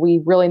 it's like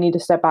we really need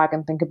to step back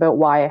and think about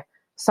why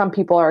some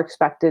people are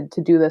expected to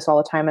do this all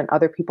the time and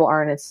other people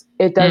aren't.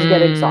 It does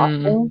get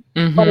exhausting,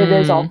 but it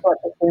is also Mm-hmm. at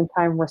the same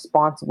time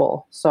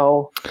responsible.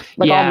 So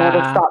like I'll never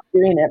Yeah. stop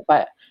doing it,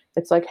 but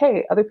it's like,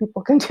 hey, other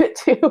people can do it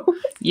too.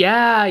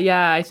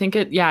 Yeah. I think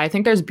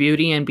there's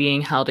beauty in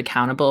being held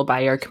accountable by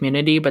your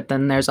community, but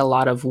then there's a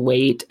lot of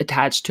weight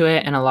attached to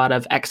it and a lot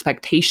of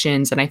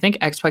expectations. And I think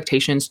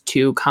expectations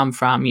too come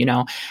from,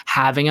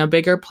 having a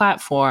bigger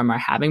platform or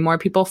having more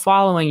people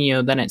following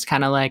you. Then it's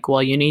kind of like,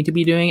 well, you need to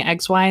be doing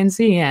X, Y, and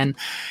Z. And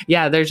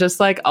yeah, there's just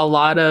like a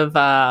lot of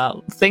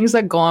things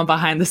that go on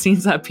behind the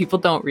scenes that people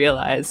don't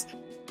realize.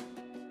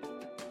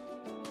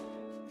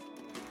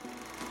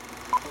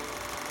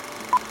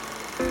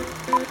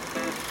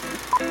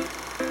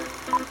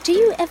 Do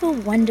you ever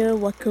wonder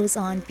what goes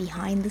on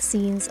behind the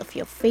scenes of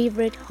your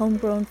favorite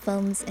homegrown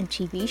films and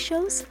TV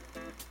shows?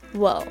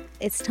 Well,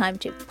 it's time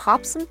to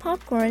pop some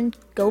popcorn,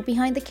 go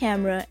behind the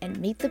camera,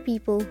 and meet the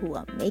people who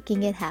are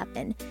making it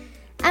happen.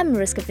 I'm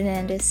Mariska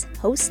Fernandez,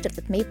 host of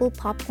the Maple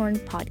Popcorn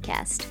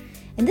Podcast.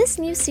 In this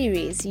new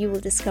series, you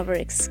will discover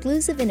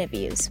exclusive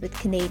interviews with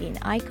Canadian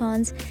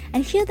icons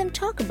and hear them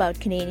talk about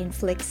Canadian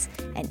flicks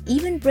and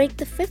even break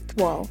the fifth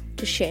wall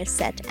to share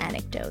set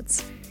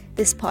anecdotes.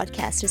 This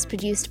podcast is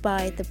produced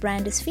by The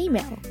Brand is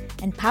Female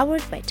and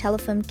powered by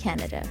Telefilm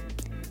Canada.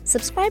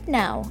 Subscribe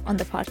now on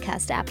the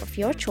podcast app of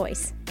your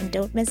choice and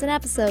don't miss an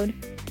episode.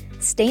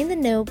 Stay in the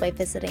know by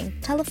visiting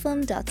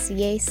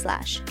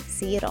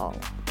telefilm.ca/see-it-all.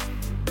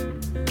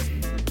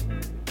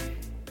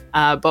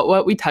 But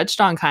what we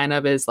touched on kind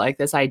of is like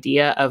this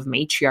idea of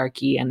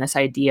matriarchy and this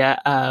idea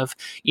of,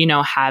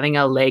 having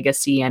a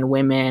legacy and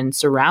women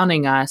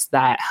surrounding us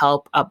that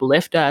help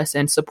uplift us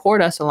and support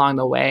us along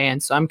the way.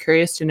 And so I'm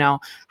curious to know,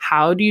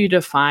 how do you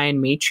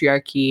define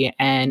matriarchy,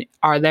 and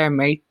are there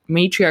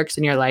matriarchs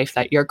in your life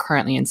that you're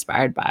currently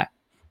inspired by?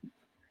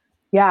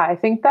 Yeah, I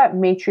think that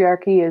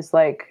matriarchy is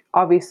like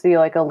obviously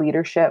like a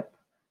leadership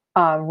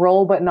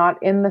role, but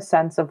not in the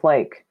sense of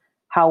like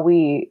how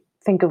we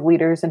think of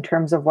leaders in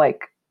terms of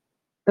like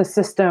the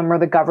system or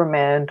the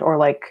government or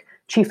like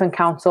chief and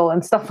council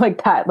and stuff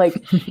like that. Like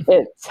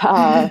it's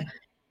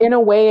in a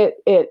way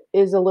it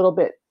is a little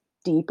bit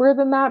deeper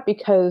than that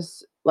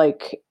because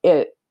like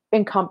it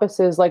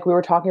encompasses, like we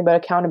were talking about,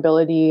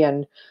 accountability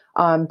and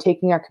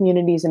taking our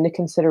communities into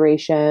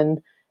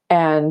consideration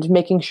and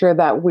making sure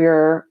that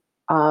we're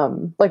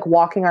like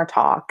walking our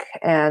talk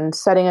and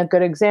setting a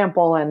good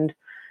example and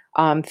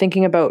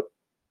thinking about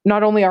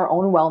not only our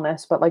own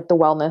wellness but like the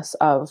wellness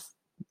of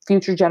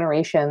future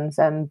generations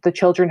and the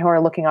children who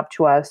are looking up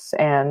to us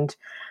and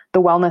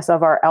the wellness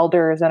of our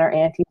elders and our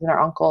aunties and our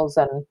uncles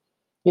and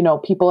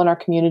people in our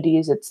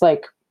communities. It's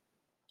like,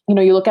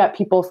 you look at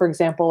people, for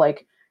example,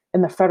 like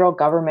in the federal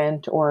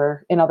government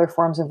or in other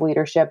forms of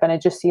leadership. And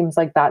it just seems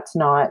like that's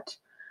not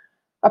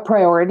a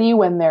priority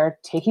when they're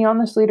taking on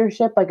this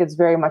leadership. Like it's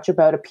very much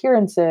about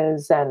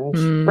appearances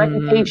and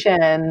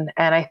reputation.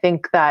 And I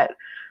think that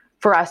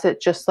for us,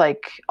 it just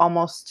like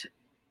almost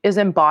is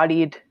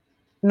embodied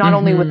not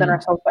only within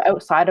ourselves, but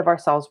outside of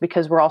ourselves,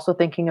 because we're also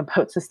thinking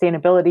about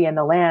sustainability in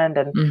the land.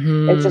 And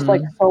it's just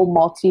like so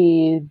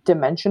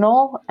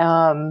multi-dimensional,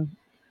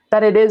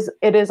 that it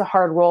is a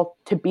hard role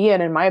to be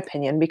in my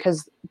opinion,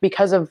 because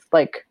of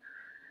like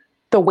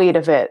the weight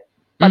of it,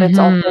 but it's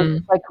also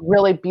like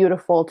really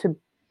beautiful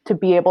to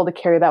be able to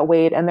carry that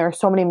weight. And there are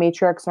so many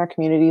matriarchs in our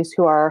communities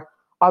who are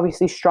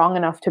obviously strong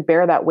enough to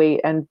bear that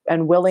weight and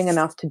willing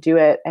enough to do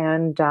it.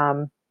 And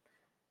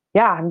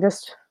yeah, I'm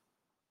just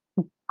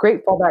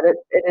grateful that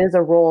it is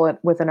a role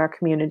within our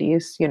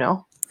communities, you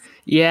know?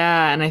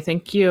 Yeah. And I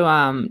think you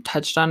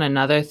touched on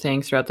another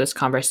thing throughout this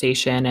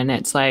conversation, and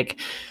it's like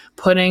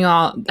having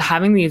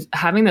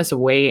this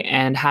weight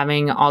and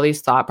having all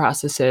these thought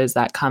processes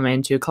that come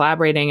into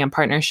collaborating and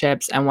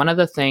partnerships. And one of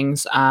the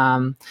things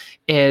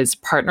is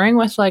partnering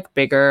with like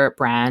bigger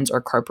brands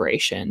or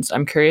corporations.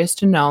 I'm curious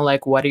to know,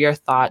 like, what are your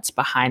thoughts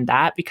behind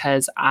that?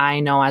 Because I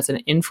know as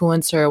an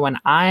influencer, when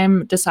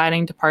I'm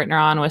deciding to partner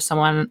on with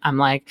someone, I'm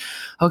like,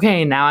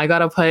 okay, now I got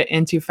to put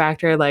into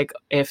factor, like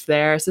if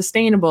they're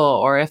sustainable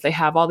or if they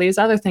have all these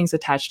other things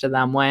attached to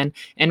them, when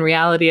in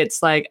reality,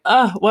 it's like,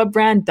 what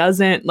brand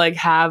doesn't like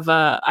have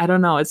I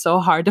don't know. It's so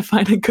hard to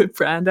find a good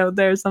brand out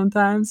there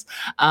sometimes.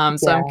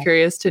 So I'm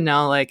curious to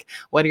know, like,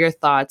 what are your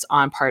thoughts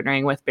on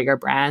partnering with bigger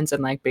brands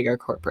and like bigger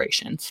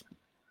corporations?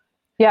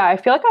 Yeah, I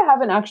feel like I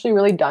haven't actually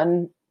really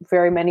done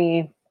very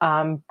many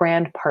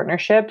brand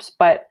partnerships,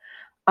 but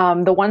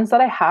the ones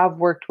that I have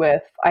worked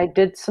with, I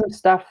did some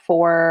stuff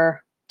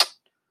for,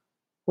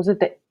 was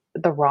it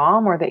the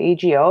ROM or the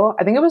AGO?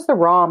 I think it was the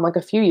ROM like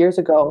a few years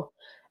ago.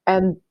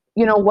 And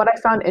you know, what I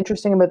found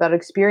interesting about that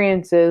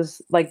experience is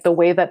like the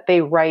way that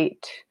they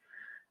write,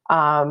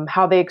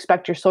 how they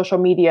expect your social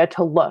media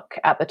to look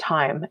at the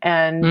time.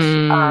 And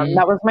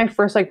that was my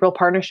first like real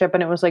partnership.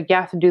 And it was like, you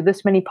have to do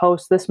this many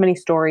posts, this many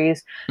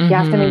stories. You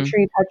have to make sure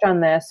you touch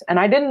on this. And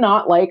I did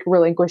not like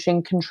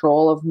relinquishing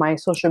control of my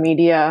social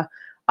media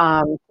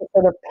to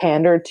sort of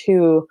pander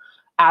to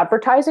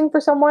advertising for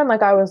someone.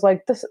 Like I was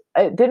like,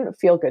 it didn't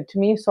feel good to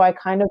me. So I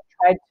kind of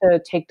tried to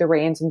take the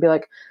reins and be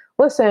like,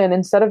 listen,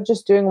 instead of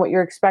just doing what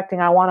you're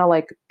expecting, I want to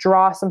like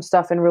draw some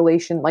stuff in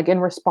relation, like in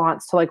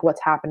response to like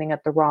what's happening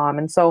at the ROM.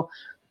 And so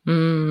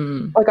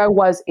like I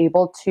was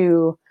able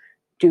to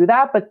do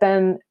that, but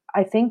then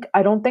I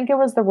don't think it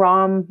was the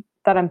ROM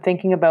that I'm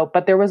thinking about,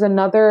 but there was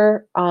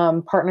another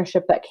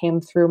partnership that came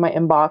through my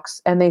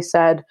inbox, and they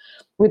said,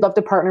 we'd love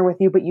to partner with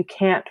you, but you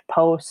can't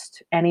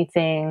post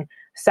anything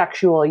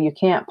sexual. You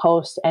can't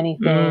post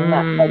anything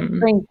that's like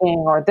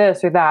drinking or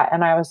this or that.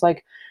 And I was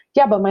like,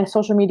 yeah, but my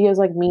social media is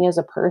like me as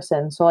a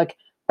person. So like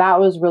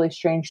that was really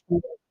strange to me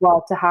as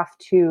well, to have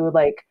to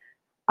like,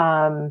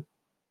 and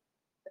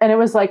it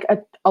was like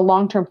a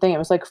long-term thing. It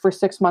was like for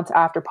 6 months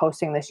after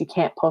posting this, you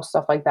can't post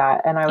stuff like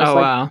that. And I was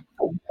wow.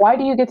 Why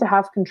do you get to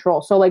have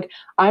control? So like,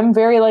 I'm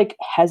very like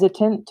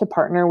hesitant to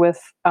partner with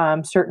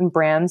certain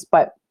brands,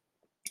 but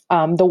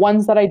the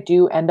ones that I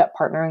do end up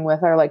partnering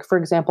with are like, for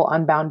example,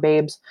 Unbound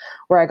Babes,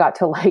 where I got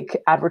to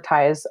like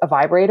advertise a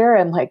vibrator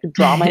and like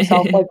draw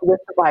myself like with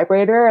the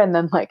vibrator, and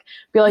then like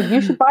be like, you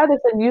should buy this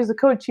and use the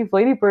code Chief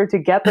Ladybird to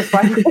get this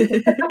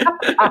vibrator.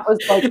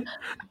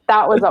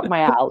 that was up my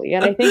alley.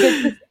 And I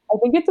think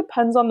it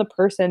depends on the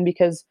person,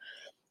 because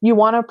you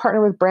want to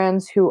partner with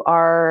brands who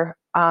are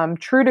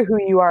true to who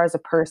you are as a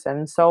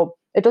person. So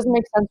it doesn't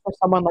make sense for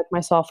someone like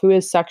myself who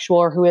is sexual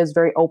or who is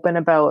very open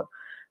about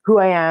who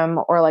I am,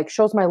 or like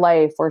shows my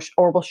life, or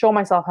will show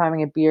myself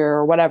having a beer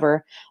or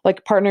whatever,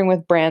 like partnering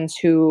with brands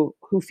who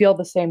feel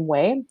the same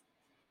way.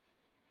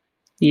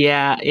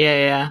 Yeah.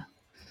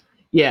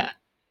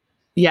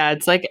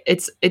 It's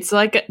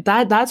like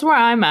that's where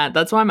I'm at.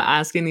 That's why I'm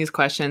asking these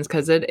questions,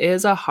 because it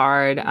is a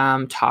hard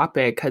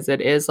topic, because it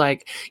is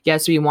like,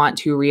 yes, we want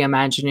to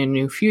reimagine a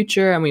new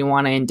future and we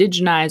want to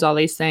indigenize all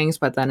these things,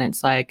 but then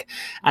it's like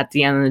at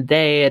the end of the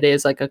day, it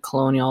is like a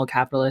colonial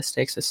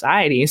capitalistic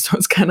society. So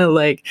it's kind of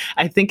like,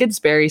 I think it's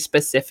very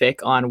specific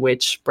on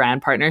which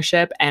brand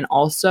partnership. And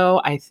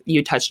also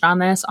you touched on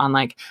this, on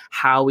like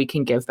how we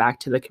can give back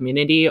to the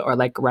community, or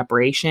like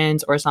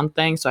reparations or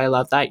something. So I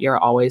love that you're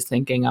always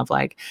thinking of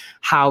like,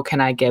 how can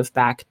I give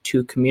back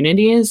to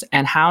communities?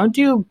 And how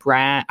do your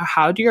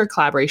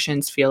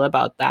collaborations feel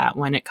about that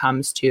when it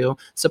comes to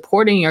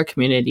supporting your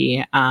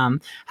community?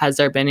 Has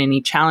there been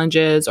any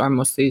challenges or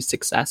mostly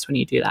success when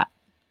you do that?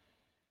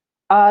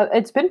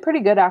 It's been pretty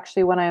good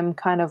actually, when I'm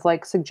kind of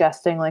like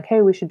suggesting like,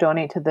 hey, we should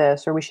donate to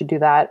this, or we should do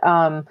that.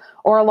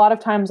 Or a lot of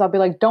times I'll be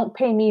like, don't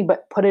pay me,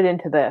 but put it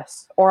into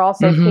this. Or I'll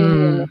say, pay me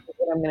and this is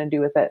what I'm going to do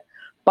with it.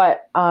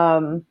 But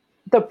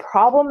the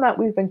problem that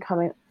we've been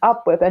coming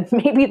up with, and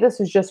maybe this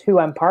is just who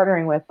I'm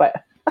partnering with, but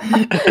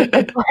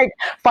it's like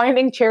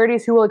finding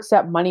charities who will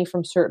accept money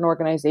from certain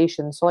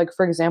organizations. So like,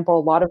 for example,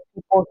 a lot of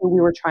people who we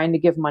were trying to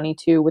give money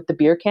to with the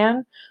beer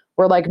can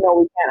were like, no,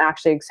 we can't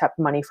actually accept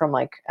money from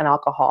like an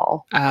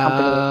alcohol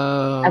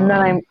company. And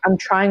then I'm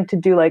trying to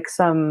do like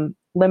some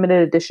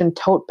limited edition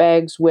tote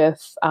bags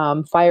with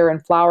Fire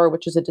and Flower,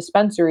 which is a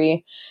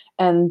dispensary.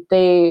 And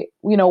they,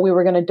 we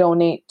were going to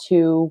donate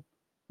to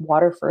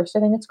Water First, I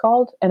think it's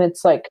called. And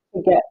it's like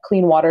to get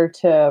clean water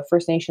to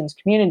First Nations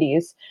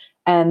communities.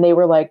 And they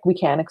were like, we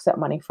can't accept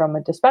money from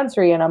a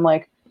dispensary. And I'm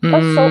like,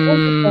 that's so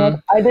interesting. Like,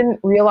 I didn't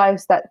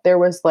realize that there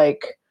was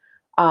like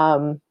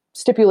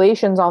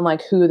stipulations on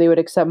like who they would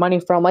accept money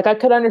from. Like I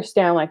could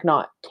understand like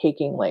not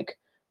taking like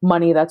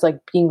money that's like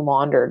being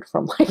laundered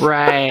from like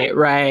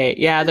right.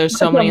 Yeah, there's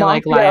so many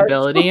like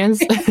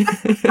liabilities.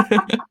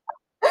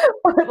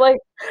 But like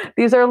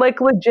these are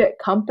like legit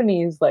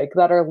companies like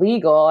that are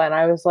legal. And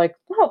I was like,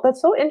 oh,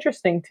 that's so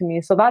interesting to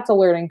me. So that's a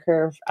learning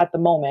curve at the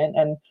moment.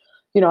 And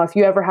if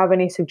you ever have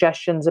any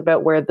suggestions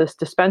about where this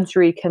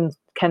dispensary can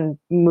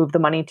move the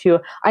money to,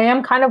 I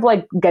am kind of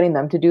like getting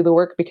them to do the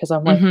work, because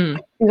I'm like,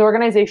 these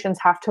organizations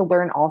have to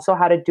learn also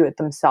how to do it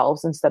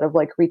themselves instead of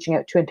like reaching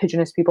out to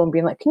Indigenous people and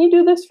being like, can you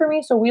do this for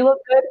me so we look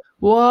good?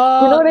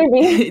 Well, you know what I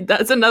mean?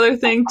 That's another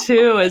thing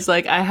too, is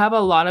like, I have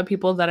a lot of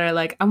people that are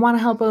like, I want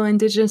to help out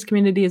Indigenous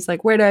communities.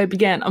 Like, where do I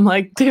begin? I'm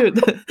like,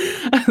 dude,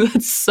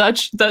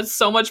 that's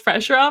so much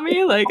pressure on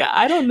me. Like,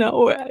 I don't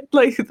know.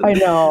 Like, I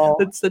know.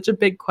 That's such a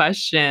big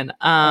question.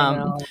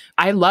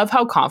 I love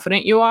how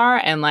confident you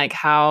are and like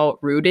how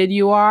rooted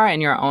you are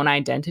in your own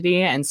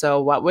identity. And so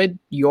what would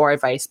your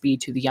advice be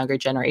to the younger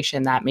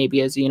generation that maybe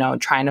is,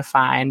 trying to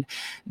find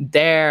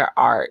their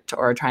art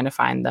or trying to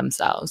find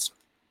themselves?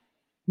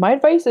 My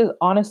advice is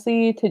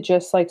honestly to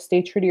just like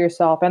stay true to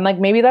yourself. And like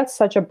maybe that's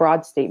such a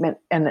broad statement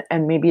and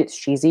maybe it's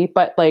cheesy,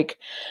 but like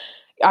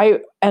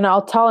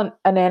I'll tell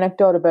an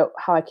anecdote about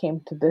how I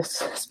came to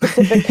this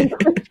specific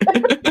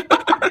conclusion.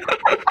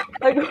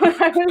 Like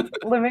when I was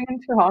living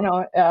in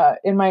Toronto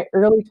in my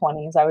early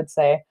 20s, I would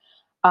say,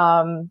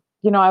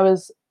 when I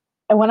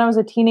was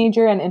a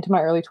teenager and into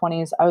my early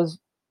 20s, I was,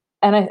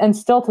 and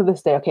still to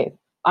this day, okay,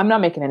 I'm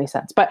not making any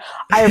sense, but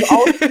I've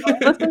always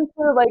listened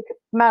to like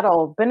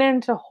metal, been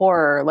into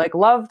horror, like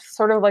loved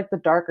sort of like the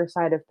darker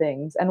side of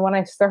things. And when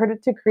I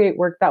started to create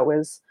work that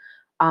was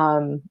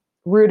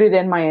rooted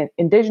in my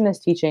Indigenous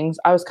teachings,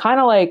 I was kind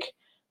of like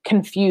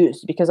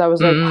confused, because I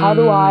was like, how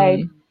do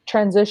I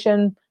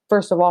transition,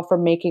 first of all,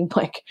 from making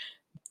like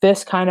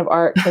this kind of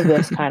art to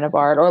this kind of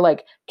art, or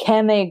like,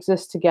 can they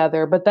exist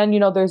together? But then,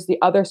 there's the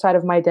other side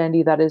of my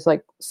identity that is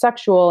like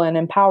sexual and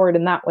empowered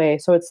in that way.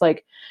 So it's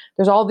like,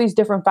 there's all these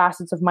different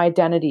facets of my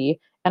identity.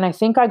 And I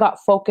think I got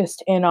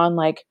focused in on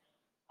like,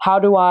 how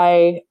do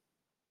I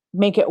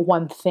make it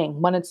one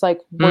thing, when it's like,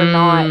 we're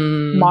not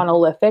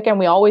monolithic. And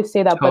we always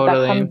say that, but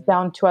that comes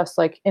down to us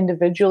like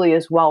individually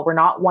as well. We're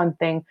not one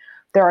thing.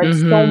 There are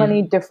so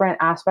many different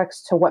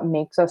aspects to what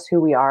makes us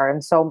who we are.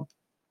 And so,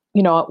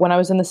 when I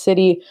was in the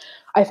city,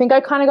 I think I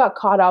kind of got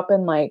caught up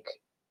in like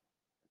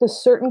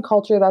this certain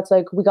culture that's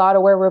like, we got to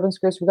wear ribbon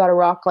skirts, we got to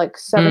rock like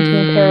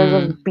 17 pairs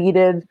of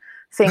beaded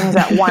things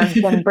at once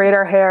and braid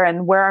our hair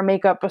and wear our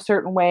makeup a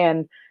certain way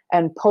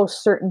and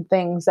post certain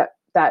things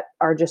that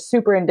are just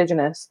super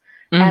Indigenous.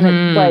 And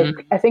it's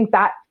like, I think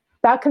that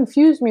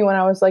confused me when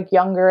I was like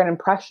younger and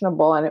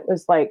impressionable. And it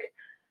was like,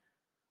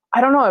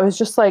 I don't know, it was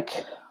just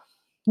like,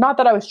 not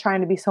that I was trying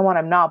to be someone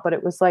I'm not, but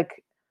it was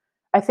like,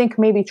 I think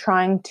maybe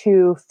trying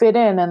to fit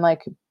in and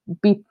like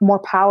be more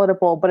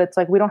palatable, but it's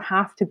like, we don't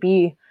have to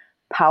be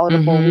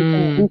palatable.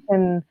 We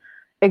can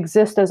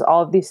exist as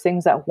all of these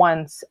things at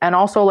once. And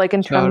also like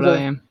in terms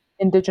of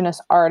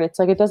Indigenous art, it's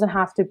like, it doesn't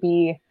have to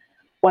be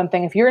one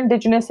thing. If you're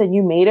Indigenous and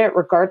you made it,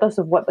 regardless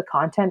of what the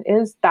content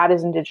is, that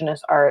is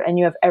Indigenous art. And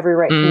you have every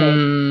right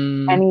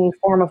to make any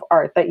form of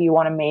art that you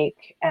want to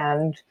make.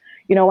 And,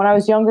 when I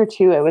was younger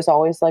too, it was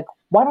always like,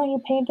 why don't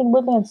you paint in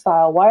woodland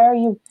style? Why are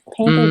you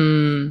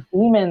painting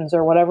demons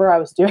or whatever I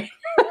was doing?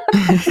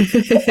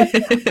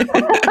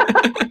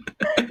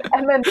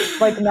 And then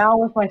like now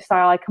with my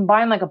style, I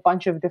combine like a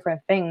bunch of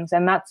different things,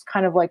 and that's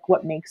kind of like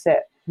what makes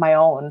it my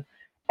own.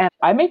 And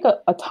I make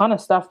a ton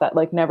of stuff that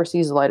like never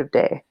sees the light of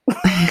day.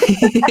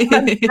 And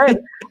that's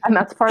good. And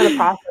that's part of the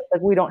process.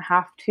 Like we don't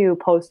have to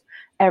post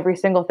every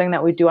single thing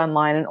that we do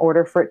online in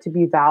order for it to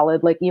be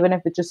valid. Like even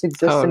if it just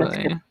exists in a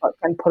sketchbook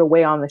and put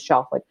away on the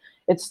shelf, like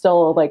it's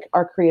still like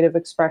our creative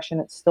expression.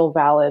 It's still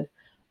valid.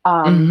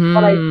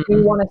 But I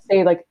do want to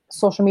say like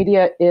social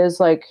media is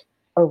like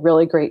a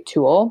really great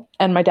tool.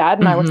 And my dad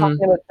and I were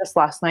talking about this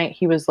last night.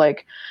 He was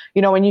like,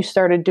 when you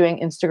started doing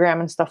Instagram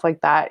and stuff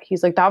like that,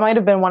 he's like, that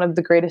might've been one of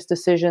the greatest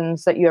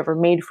decisions that you ever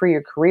made for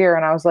your career.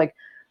 And I was like,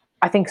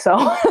 I think so.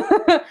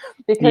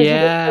 Because you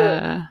get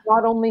to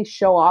not only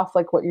show off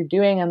like what you're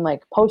doing and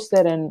like post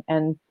it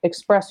and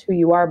express who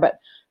you are, but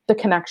the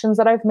connections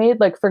that I've made.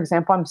 Like, for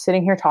example, I'm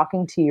sitting here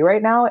talking to you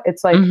right now.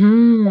 It's like,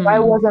 if I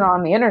wasn't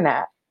on the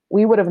internet,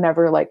 we would have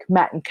never like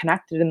met and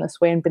connected in this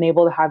way and been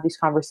able to have these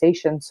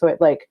conversations. So it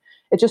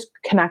just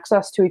connects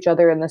us to each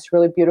other in this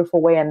really beautiful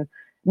way and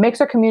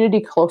makes our community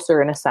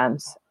closer in a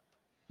sense.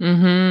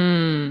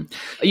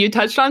 You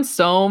touched on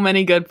so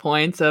many good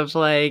points of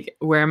like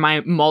we're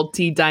my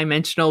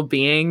multi-dimensional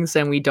beings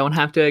and we don't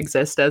have to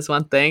exist as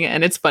one thing.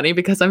 And it's funny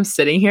because I'm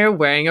sitting here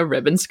wearing a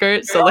ribbon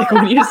skirt. So like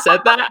when you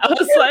said that, I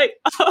was like,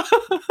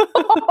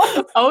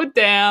 oh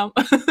damn.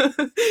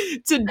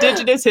 It's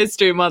Indigenous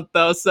History Month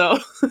though. So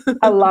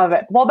I love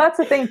it. Well, that's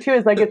the thing too,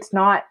 is like it's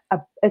not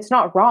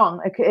wrong.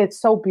 Like, it's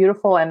so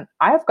beautiful. And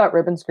I've got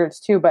ribbon skirts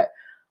too, but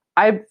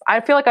I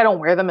feel like I don't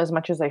wear them as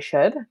much as I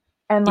should.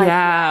 And like,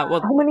 yeah, well,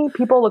 how many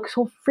people look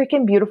so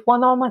freaking beautiful,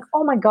 and I'm like,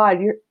 oh my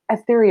god, you're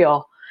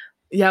ethereal.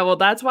 yeah, well,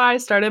 that's why I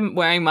started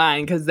wearing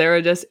mine because they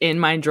were just in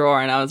my drawer,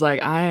 and I was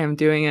like, I am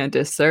doing a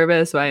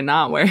disservice by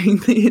not wearing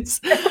these.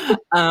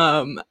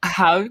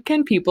 How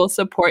can people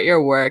support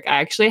your work? I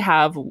actually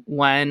have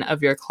one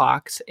of your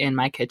clocks in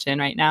my kitchen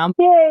right now.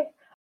 Yay!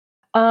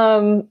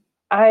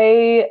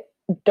 I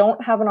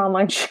don't have an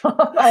online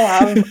shop. I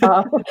have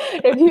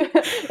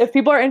if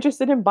people are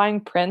interested in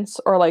buying prints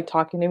or like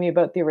talking to me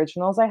about the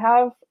originals I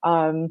have,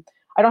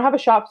 I don't have a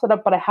shop set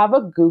up, but I have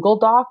a Google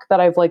Doc that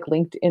I've like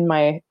linked in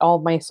all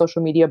of my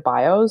social media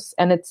bios.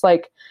 And it's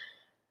like,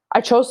 I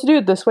chose to do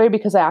it this way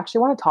because I actually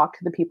want to talk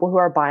to the people who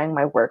are buying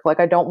my work. Like,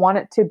 I don't want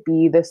it to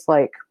be this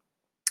like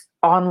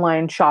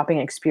online shopping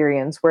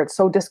experience where it's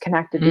so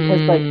disconnected,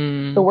 because like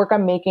the work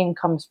I'm making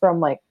comes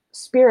from like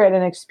spirit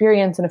and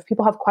experience, and if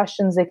people have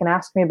questions they can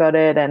ask me about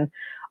it. And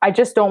I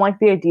just don't like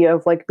the idea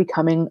of like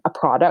becoming a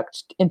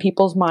product in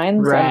people's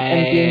minds,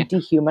 and being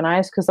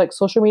dehumanized, because like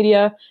social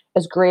media,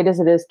 as great as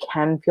it is,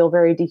 can feel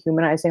very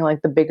dehumanizing.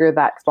 Like the bigger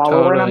that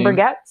follower number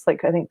gets,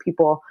 like I think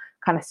people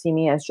kind of see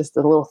me as just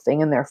a little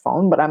thing in their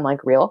phone, but I'm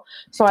like real.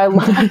 So I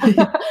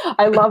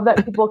love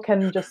that people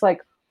can just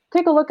like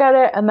take a look at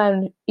it and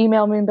then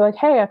email me and be like,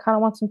 hey, I kind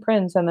of want some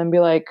prints, and then be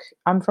like,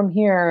 I'm from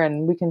here,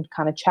 and we can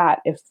kind of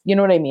chat, if you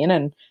know what I mean.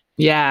 And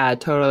yeah,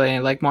 totally.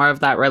 Like more of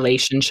that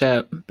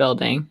relationship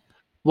building.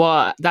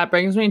 Well, that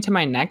brings me to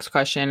my next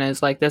question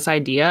is like this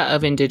idea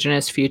of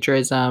Indigenous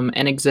futurism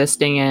and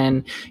existing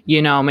in,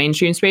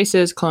 mainstream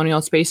spaces,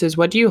 colonial spaces.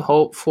 What do you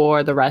hope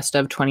for the rest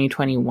of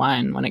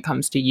 2021 when it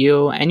comes to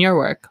you and your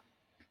work?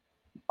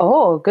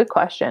 Oh, good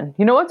question.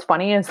 You know what's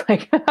funny is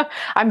like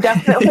I'm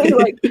definitely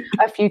like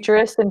a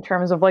futurist in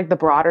terms of like the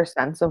broader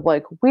sense of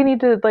like we need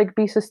to like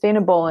be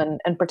sustainable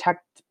and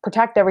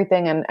protect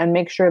everything, and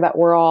make sure that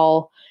we're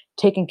all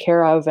taken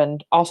care of,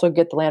 and also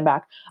get the land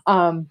back.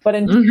 But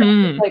in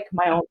terms of like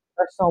my own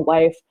personal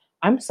life,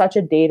 I'm such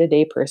a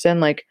day-to-day person.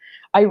 Like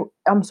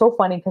I'm so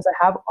funny because I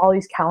have all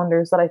these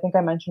calendars that I think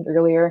I mentioned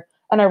earlier,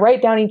 and I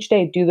write down each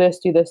day, do this,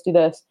 do this, do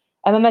this.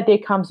 And then that day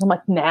comes, I'm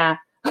like, nah.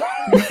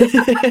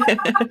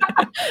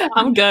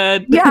 I'm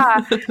good.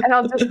 Yeah.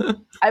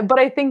 And but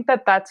I think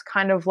that that's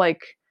kind of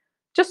like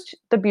just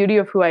the beauty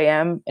of who I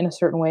am in a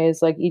certain way,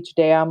 is like each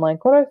day I'm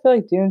like, what do I feel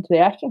like doing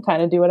today? I can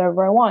kind of do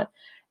whatever I want.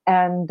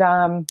 And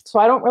so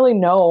I don't really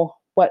know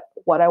what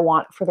I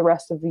want for the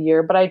rest of the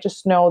year, but I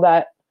just know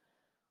that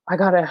I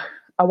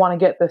want to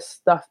get this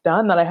stuff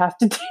done that I have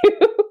to do.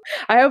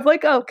 I have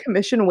like a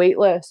commission wait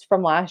list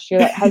from last year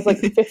that has like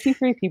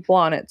 53 people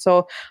on it.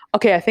 So,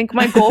 okay, I think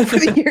my goal for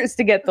the year is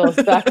to get those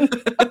done.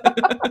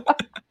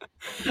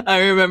 I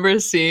remember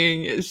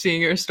seeing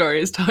your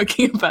stories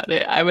talking about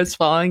it. I was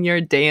following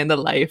your day in the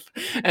life,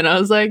 and I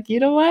was like, you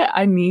know what?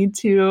 I'm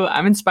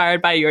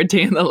inspired by your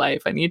day in the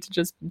life. I need to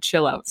just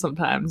chill out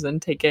sometimes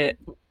and take it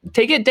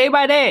day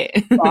by day.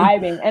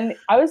 Vibing. And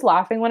I was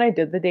laughing when I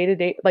did the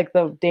day-to-day, like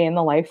the day in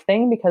the life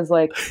thing, because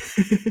like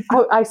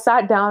I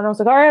sat down and I was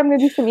like, all right, I'm gonna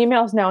do some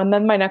emails now. And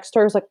then my next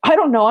story was like, I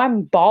don't know,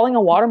 I'm balling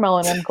a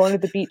watermelon and I'm going to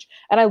the beach.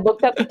 And I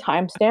looked at the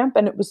timestamp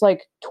and it was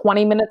like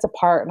 20 minutes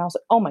apart, and I was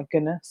like, oh my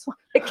goodness,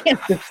 I can't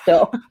sit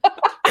still.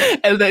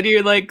 And then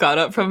you like got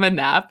up from a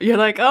nap. You're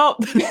like, oh,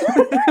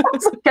 I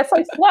was like, guess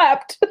I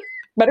slept.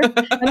 Better.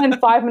 And then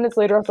 5 minutes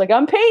later, I was like,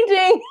 I'm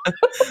painting.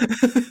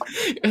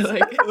 You're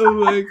like, oh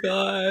my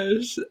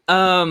gosh.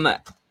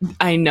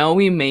 I know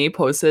we may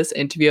post this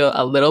interview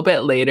a little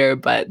bit later,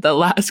 but the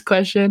last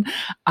question,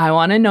 I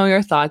want to know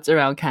your thoughts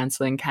around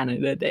canceling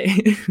Canada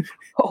Day.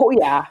 Oh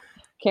yeah,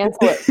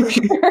 cancel it for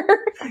sure.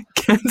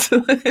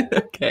 Cancel it.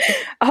 Okay.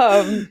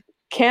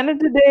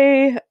 Canada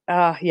Day.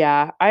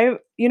 Yeah.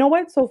 You know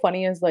what's so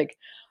funny is like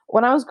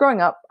when I was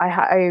growing up, I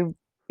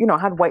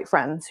had white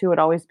friends who would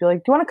always be like,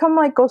 do you want to come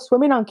like go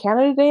swimming on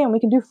Canada Day and we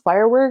can do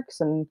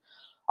fireworks and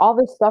all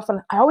this stuff?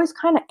 And I always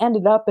kind of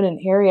ended up in an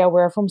area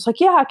where everyone's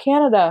like, yeah,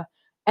 Canada.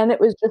 And it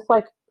was just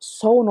like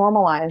so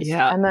normalized.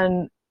 Yeah. And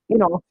then,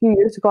 a few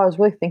years ago, I was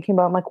really thinking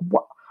about, I'm like,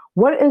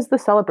 what is the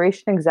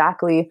celebration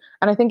exactly?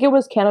 And I think it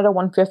was Canada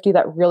 150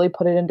 that really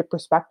put it into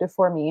perspective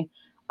for me.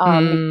 I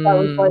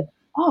was like,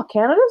 oh,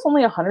 Canada's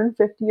only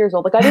 150 years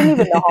old. Like, I didn't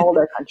even know how old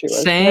our country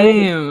was.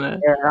 Same.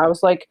 I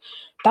was like,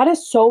 that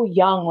is so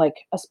young. Like,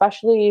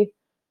 especially,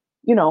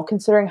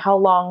 considering how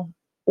long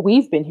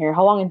we've been here,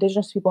 how long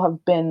Indigenous people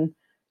have been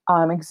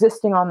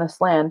existing on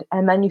this land.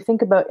 And then you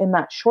think about in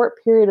that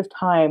short period of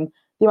time,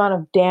 the amount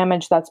of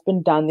damage that's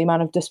been done, the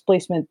amount of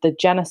displacement, the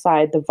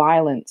genocide, the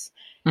violence,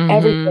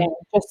 everything.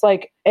 Just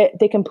like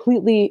they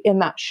completely, in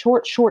that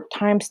short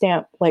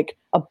timestamp, like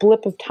a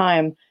blip of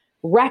time,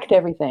 wrecked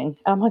everything.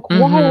 And I'm like, why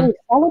are Mm-hmm. we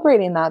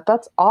celebrating that?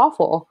 That's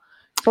awful.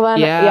 So then,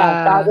 yeah,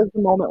 that Yeah. was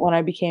the moment when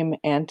I became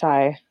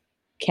anti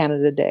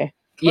Canada Day.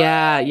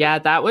 Yeah,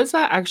 that was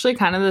actually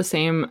kind of the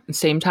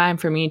same time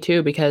for me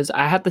too, because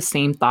I had the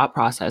same thought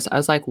process. I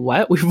was like,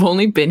 "What? We've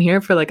only been here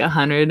for like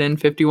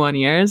 151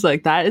 years.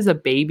 Like that is a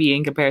baby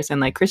in comparison.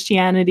 Like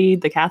Christianity,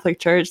 the Catholic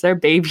Church, they're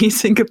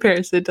babies in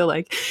comparison to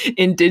like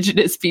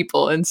indigenous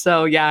people." And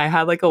so, yeah, I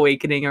had like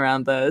awakening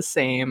around the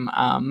same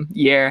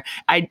year.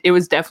 It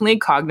was definitely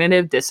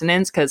cognitive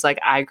dissonance because like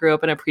I grew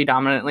up in a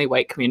predominantly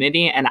white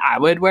community, and I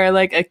would wear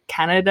like a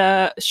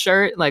Canada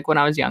shirt like when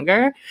I was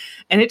younger,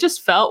 and it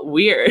just felt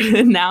weird.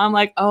 And now I'm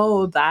like,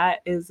 oh,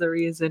 that is the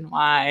reason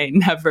why I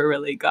never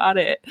really got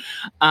it.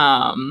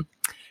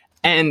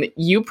 And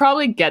you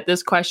probably get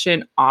this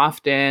question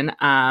often,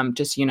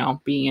 just,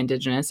 being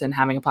Indigenous and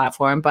having a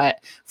platform.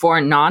 But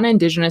for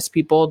non-Indigenous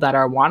people that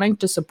are wanting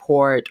to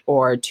support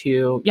or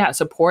to,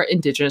 support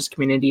Indigenous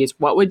communities,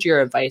 what would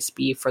your advice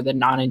be for the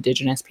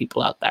non-Indigenous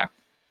people out there?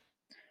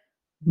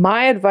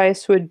 My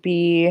advice would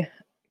be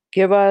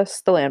give us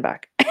the land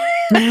back.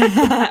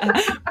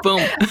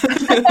 Boom.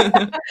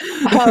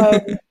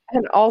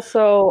 And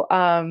also,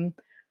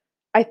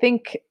 I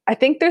think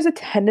there's a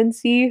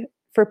tendency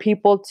for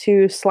people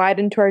to slide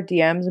into our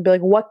DMs and be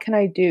like, "What can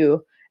I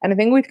do?" And I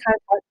think we've kind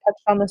of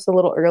touched on this a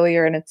little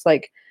earlier, and it's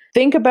like,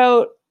 think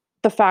about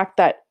the fact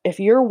that if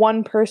you're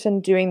one person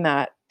doing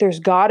that, there's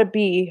got to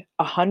be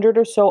 100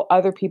 or so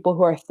other people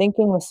who are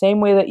thinking the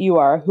same way that you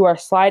are, who are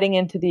sliding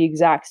into the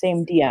exact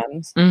same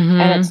DMs.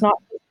 And it's not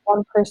just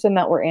one person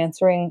that we're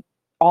answering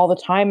all the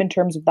time in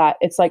terms of that.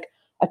 It's like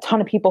a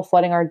ton of people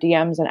flooding our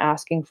DMs and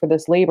asking for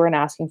this labor and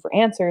asking for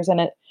answers.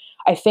 And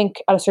I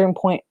think at a certain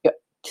point, to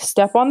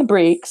step on the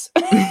brakes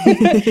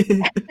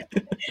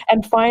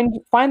and find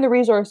the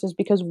resources,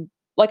 because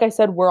like I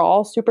said, we're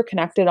all super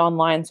connected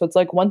online. So it's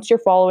like once you're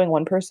following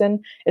one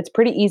person, it's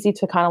pretty easy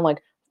to kind of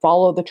like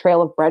follow the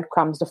trail of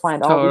breadcrumbs to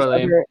find all these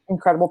other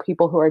incredible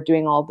people who are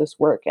doing all this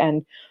work.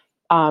 And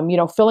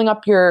filling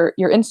up your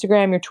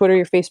Instagram, your Twitter,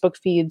 your Facebook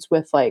feeds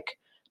with like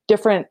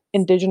different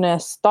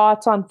Indigenous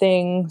thoughts on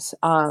things,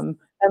 and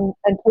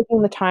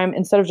taking the time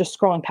instead of just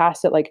scrolling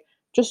past it, like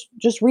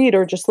just read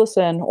or just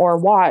listen or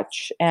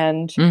watch,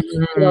 and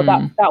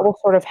that will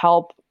sort of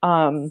help.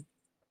 And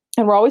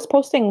we're always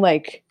posting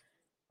like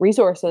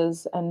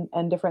resources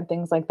and different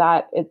things like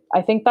that.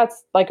 I think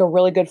that's like a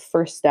really good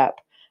first step.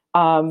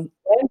 Land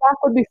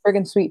back would be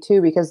friggin' sweet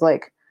too, because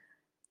like,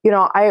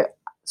 I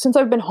since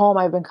I've been home,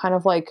 I've been kind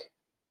of like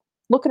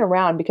looking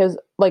around, because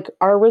like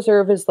our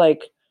reserve is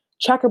like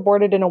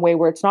checkerboarded in a way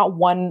where it's not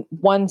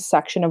one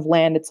section of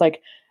land. It's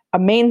like a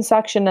main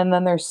section, and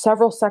then there's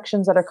several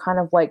sections that are kind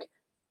of like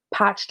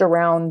patched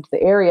around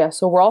the area.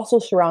 So we're also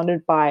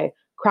surrounded by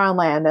crown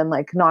land and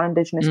like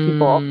non-Indigenous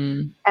people.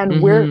 And I've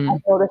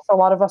noticed a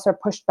lot of us are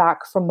pushed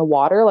back from the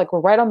water. Like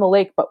we're right on the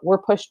lake, but we're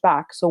pushed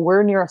back. So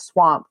we're near a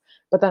swamp.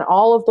 But then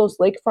all of those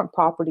lakefront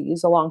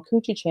properties along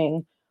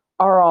Couchiching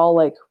are all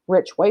like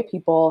rich white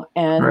people.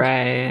 And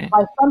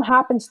by some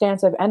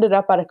happenstance, I've ended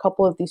up at a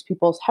couple of these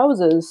people's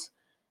houses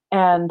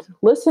and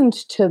listened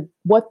to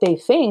what they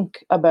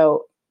think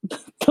about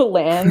the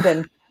land.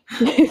 And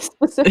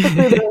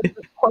specifically, there was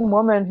this one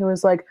woman who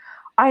was like,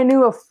 I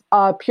knew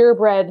a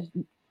purebred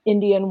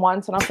Indian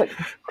once, and I was like,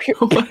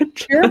 purebred?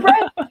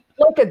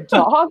 Like a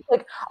dog?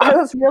 Like, I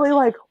was really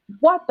like,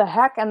 what the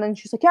heck? And then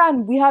she's like, yeah,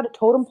 and we had a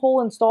totem pole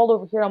installed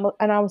over here.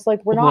 And I was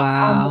like, we're not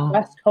on the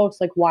West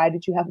Coast. Like, why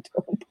did you have a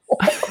totem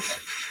pole?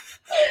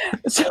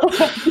 So,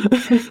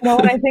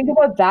 when I think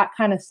about that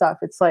kind of stuff,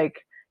 it's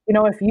like,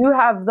 if you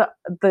have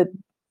the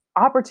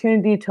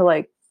opportunity to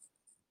like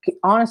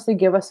honestly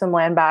give us some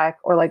land back,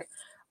 or like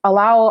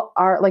allow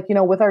our, like,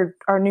 with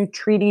our new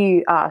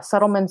treaty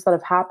settlements that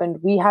have happened,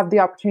 we have the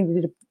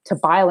opportunity to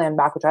buy land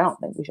back, which I don't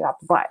think we should have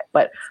to buy it,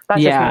 but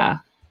that's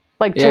just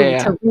like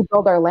to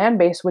rebuild our land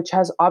base, which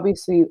has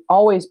obviously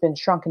always been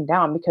shrunken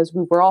down because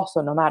we were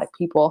also nomadic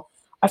people.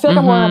 I feel like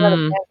I'm going on another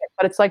tangent,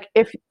 but it's like,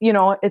 if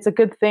it's a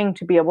good thing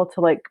to be able to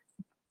like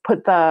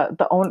put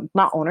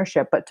not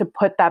ownership, but to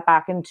put that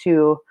back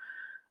into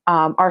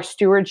our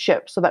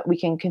stewardship, so that we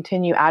can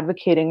continue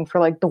advocating for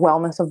like the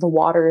wellness of the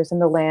waters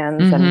and the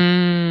lands.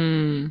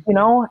 And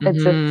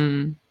it's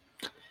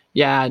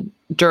just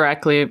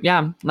directly,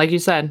 like you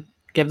said,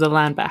 give the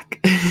land back.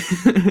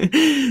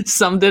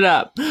 Summed it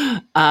up.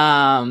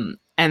 And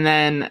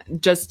then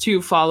just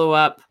to follow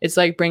up, it's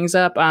like brings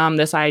up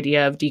this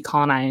idea of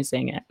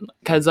decolonizing it,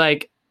 because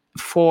like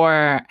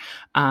for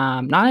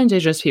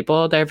non-Indigenous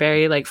people, they're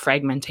very like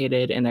fragmented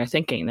in their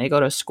thinking. They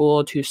go to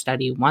school to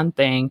study one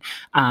thing,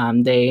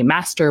 they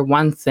master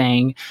one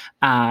thing.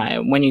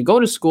 When you go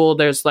to school,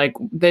 there's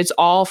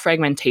all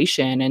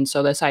fragmentation. And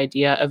so this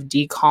idea of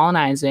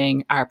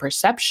decolonizing our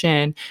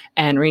perception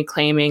and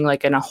reclaiming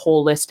like a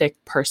holistic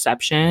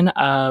perception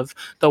of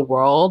the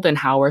world and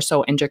how we're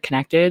so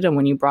interconnected. And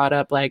when you brought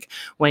up like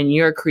when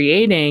you're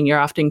creating, you're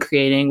often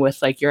creating with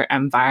like your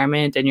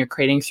environment, and you're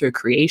creating through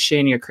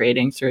creation, you're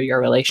creating through your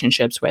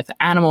relationships with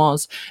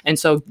animals. And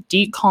so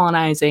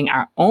decolonizing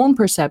our own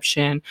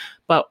perception,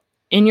 but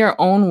in your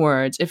own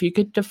words, if you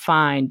could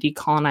define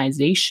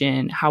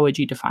decolonization, how would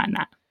you define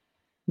that?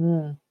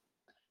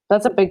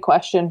 That's a big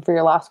question for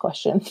your last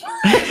question.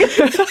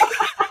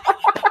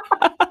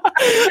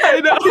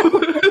 I know.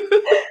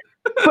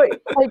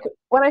 But like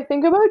when I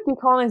think about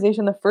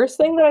decolonization, the first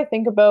thing that I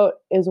think about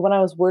is when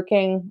I was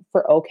working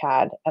for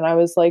OCAD and I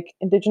was like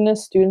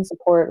Indigenous Student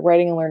Support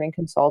Writing and Learning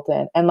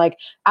Consultant. And like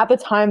at the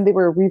time they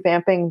were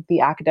revamping the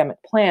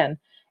academic plan.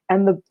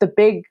 And the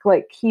big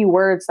like key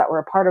words that were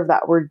a part of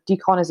that were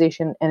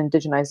decolonization and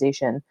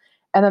indigenization.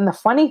 And then the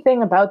funny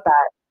thing about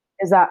that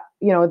is that,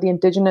 you know, the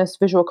Indigenous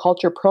Visual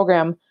Culture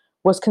program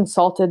was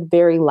consulted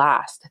very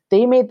last.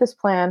 They made this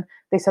plan.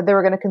 They said they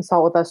were going to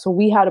consult with us. So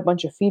we had a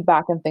bunch of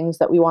feedback and things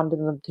that we wanted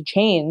them to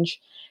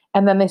change.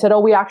 And then they said, oh,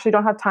 we actually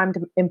don't have time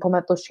to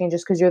implement those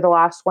changes because you're the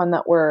last one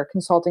that we're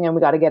consulting and we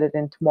got to get it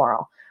in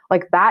tomorrow.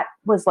 Like that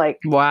was like,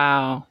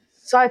 wow,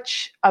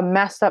 such a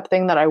messed up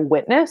thing that I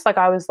witnessed. Like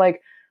I was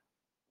like,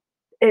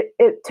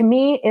 it to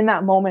me in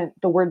that moment,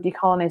 the word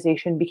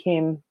decolonization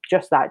became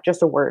just that,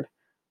 just a word.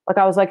 Like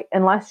I was like,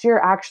 unless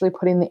you're actually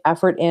putting the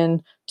effort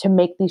in to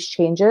make these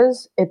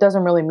changes, it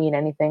doesn't really mean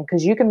anything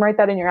because you can write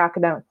that in your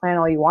academic plan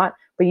all you want,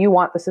 but you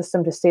want the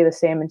system to stay the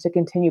same and to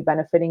continue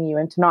benefiting you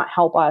and to not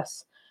help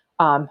us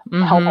help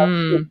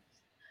us.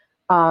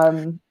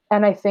 And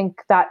I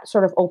think that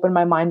sort of opened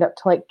my mind up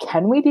to like,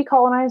 can we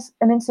decolonize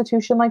an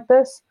institution like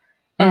this?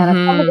 And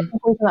I've come to the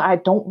conclusion that I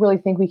don't really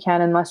think we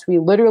can unless we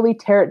literally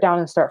tear it down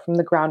and start from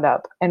the ground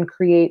up and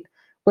create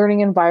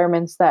learning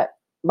environments that,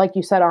 like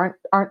you said,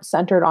 aren't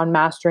centered on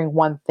mastering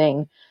one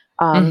thing,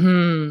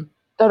 that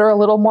are a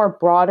little more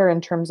broader in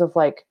terms of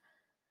like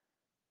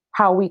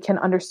how we can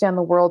understand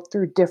the world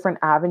through different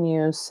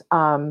avenues.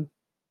 And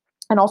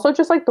also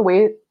just like the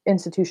way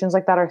institutions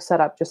like that are set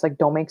up just like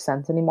don't make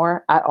sense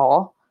anymore at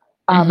all.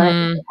 And I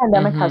think the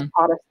pandemic has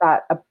taught us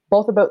that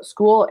both about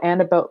school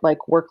and about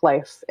like work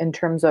life in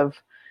terms of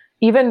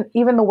even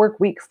the work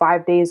week,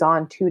 5 days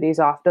on, 2 days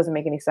off doesn't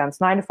make any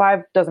sense. 9 to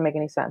 5 doesn't make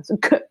any sense.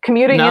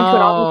 Commuting into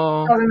an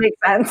office doesn't make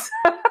sense.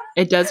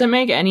 It doesn't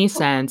make any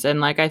sense.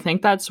 And like, I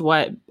think that's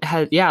what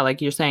has,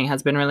 like you're saying,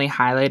 has been really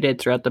highlighted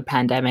throughout the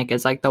pandemic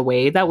is like the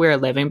way that we were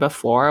living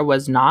before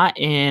was not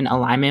in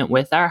alignment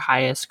with our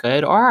highest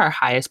good or our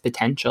highest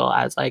potential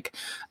as like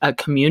a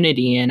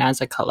community and as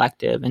a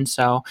collective. And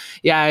so,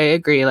 yeah, I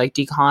agree. Like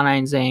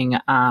decolonizing,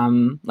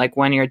 like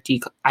when you're,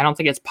 I don't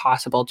think it's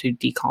possible to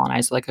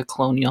decolonize like a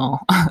colonial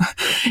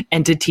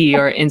entity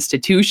or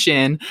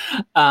institution.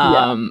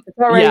 It's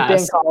already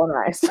been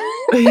colonized.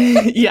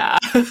 Yeah.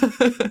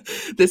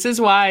 This is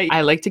why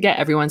I like to get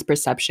everyone's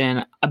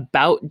perception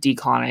about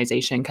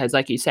decolonization because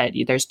like you said,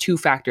 there's two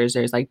factors.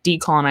 There's like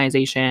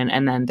decolonization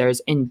and then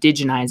there's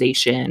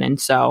indigenization.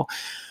 And so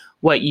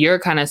what you're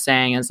kind of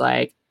saying is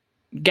like,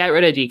 get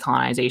rid of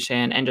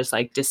decolonization and just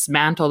like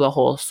dismantle the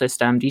whole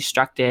system,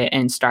 destruct it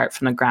and start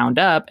from the ground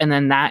up. And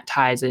then that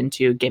ties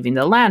into giving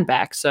the land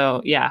back.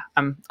 So yeah,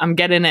 I'm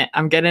getting it.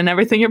 I'm getting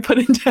everything you're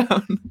putting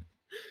down.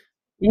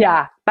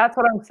 Yeah, that's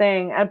what I'm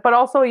saying. But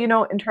also, you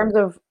know, in terms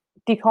of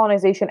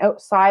decolonization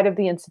outside of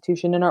the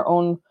institution in our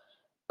own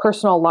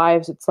personal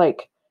lives, it's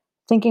like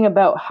thinking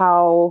about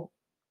how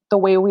the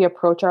way we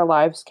approach our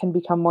lives can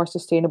become more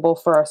sustainable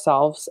for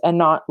ourselves and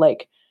not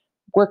like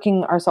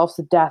working ourselves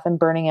to death and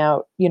burning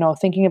out, you know,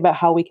 thinking about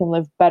how we can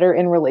live better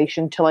in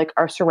relation to like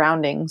our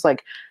surroundings.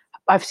 Like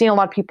I've seen a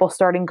lot of people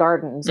starting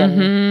gardens and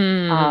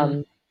you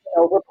know,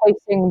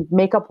 replacing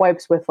makeup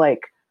wipes with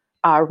like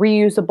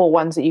reusable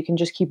ones that you can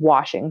just keep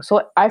washing.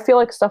 So I feel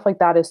like stuff like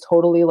that is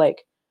totally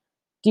like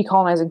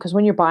decolonizing because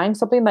when you're buying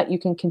something that you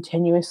can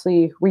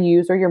continuously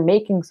reuse or you're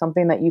making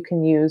something that you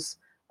can use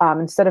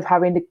instead of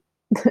having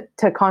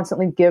to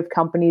constantly give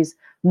companies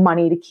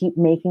money to keep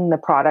making the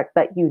product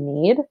that you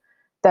need,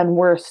 then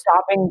we're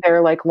stopping their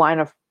like line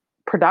of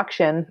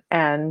production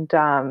and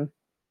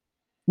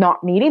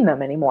not needing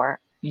them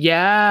anymore.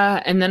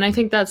 Yeah. And then I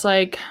think that's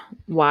like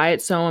why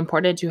it's so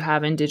important to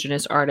have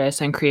Indigenous artists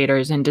and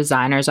creators and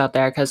designers out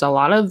there because a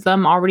lot of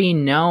them already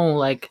know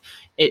like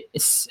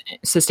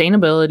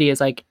sustainability is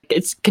like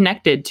it's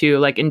connected to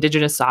like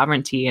Indigenous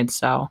sovereignty. And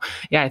so,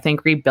 yeah, I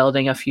think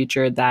rebuilding a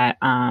future that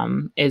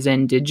is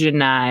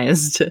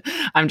indigenized.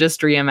 I'm just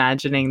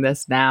reimagining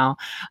this now.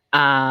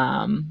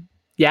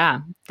 Yeah,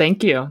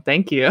 thank you.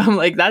 I'm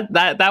like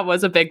that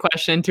was a big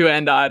question to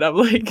end on. I'm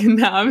like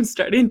now I'm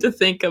starting to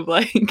think of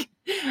like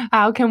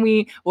how can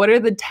we what are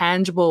the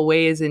tangible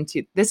ways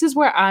into this is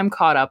where I'm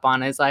caught up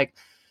on is like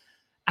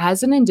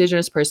as an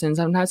Indigenous person,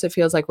 sometimes it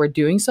feels like we're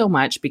doing so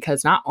much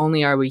because not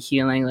only are we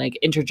healing like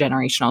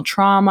intergenerational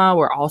trauma,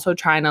 we're also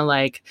trying to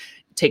like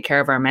take care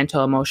of our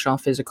mental, emotional,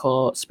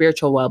 physical,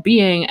 spiritual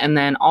well-being, and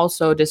then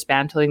also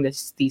dismantling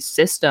these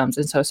systems.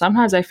 And so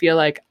sometimes I feel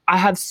like I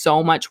have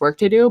so much work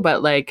to do,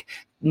 but like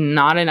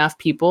not enough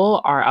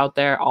people are out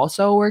there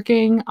also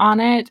working on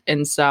it.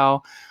 And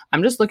so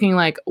I'm just looking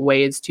like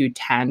ways to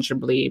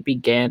tangibly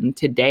begin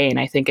today. And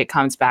I think it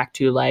comes back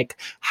to like,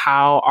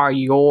 how are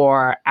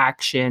your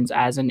actions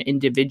as an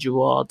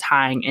individual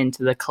tying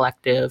into the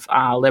collective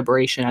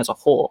liberation as a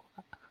whole?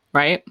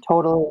 Right?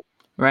 Totally.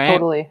 Right?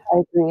 Totally.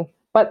 I agree.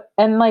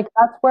 And like,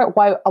 that's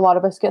why a lot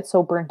of us get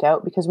so burnt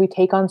out, because we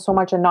take on so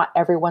much and not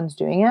everyone's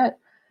doing it.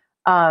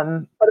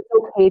 But it's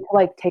okay to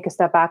like take a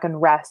step back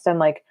and rest. And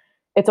like,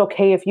 it's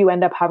okay if you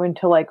end up having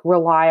to like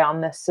rely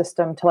on this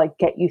system to like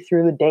get you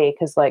through the day.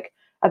 Cause like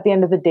at the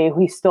end of the day,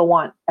 we still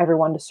want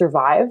everyone to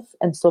survive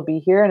and still be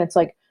here. And it's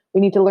like,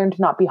 we need to learn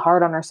to not be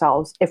hard on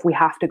ourselves if we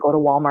have to go to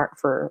Walmart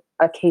for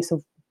a case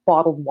of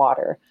bottled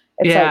water.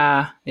 It's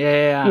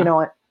you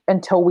know,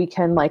 until we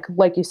can like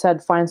you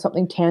said, find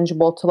something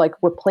tangible to like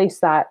replace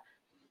that.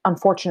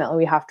 Unfortunately,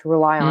 we have to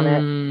rely on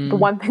it. The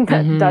one thing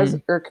that does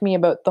irk me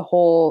about the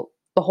whole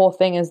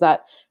thing is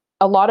that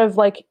a lot of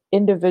like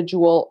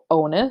individual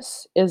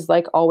onus is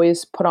like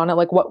always put on it,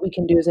 like what we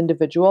can do as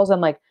individuals.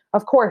 And like,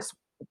 of course,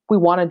 we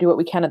want to do what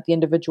we can at the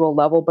individual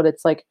level, but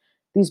it's like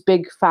these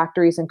big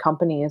factories and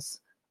companies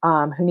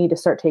who need to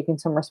start taking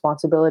some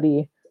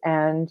responsibility.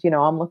 And, you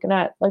know, I'm looking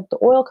at like the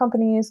oil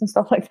companies and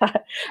stuff like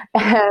that.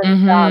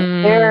 And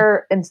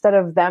they're, instead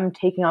of them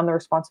taking on the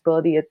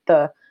responsibility,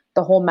 the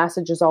whole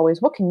message is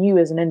always, what can you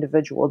as an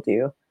individual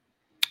do?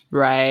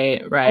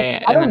 Right.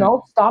 Like, I don't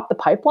know, stop the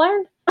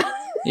pipeline?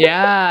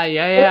 Yeah.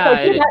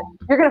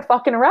 You're going to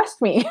fucking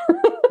arrest me.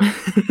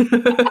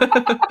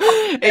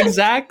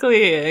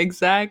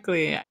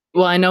 Exactly.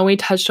 Well, I know we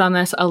touched on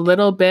this a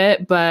little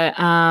bit, but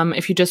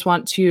if you just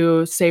want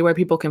to say where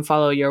people can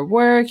follow your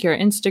work, your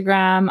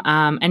Instagram,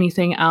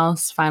 anything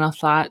else, final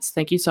thoughts.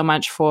 Thank you so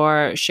much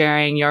for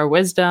sharing your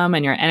wisdom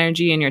and your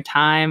energy and your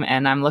time.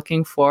 And I'm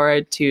looking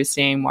forward to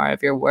seeing more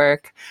of your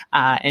work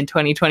in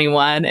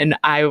 2021. And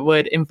I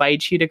would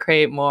invite you to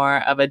create more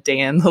of a day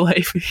in the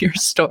life of your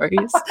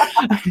stories.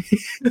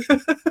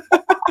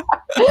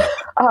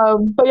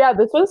 But yeah,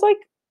 this was like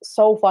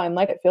so fun.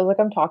 Like, it feels like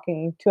I'm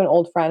talking to an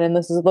old friend, and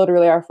this is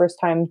literally our first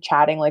time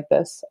chatting like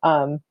this.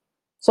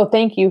 So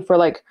thank you for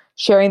like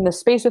sharing this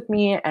space with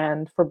me,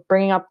 and for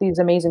bringing up these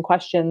amazing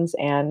questions,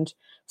 and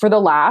for the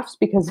laughs,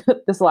 because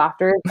this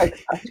laughter is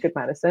like such good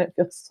medicine. It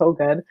feels so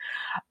good.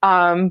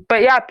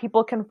 But yeah,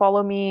 people can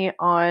follow me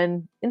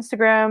on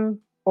Instagram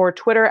or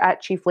Twitter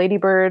at Chief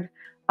Ladybird.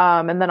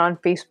 And then on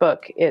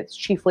Facebook, it's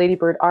Chief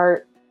Ladybird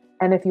Art.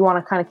 And if you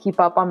want to kind of keep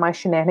up on my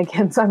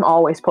shenanigans, I'm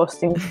always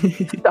posting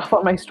stuff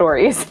on my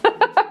stories.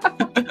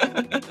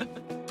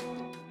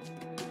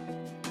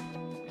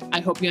 I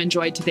hope you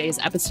enjoyed today's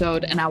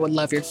episode, and I would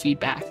love your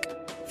feedback.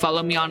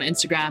 Follow me on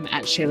Instagram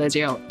at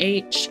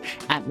Shayla0H,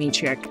 at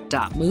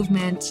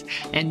matriarch.movement.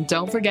 And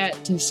don't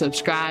forget to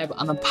subscribe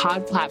on the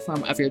pod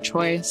platform of your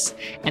choice,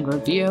 and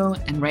review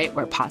and rate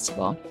where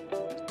possible.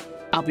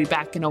 I'll be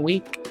back in a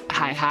week.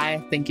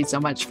 Hi. Thank you so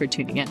much for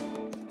tuning in.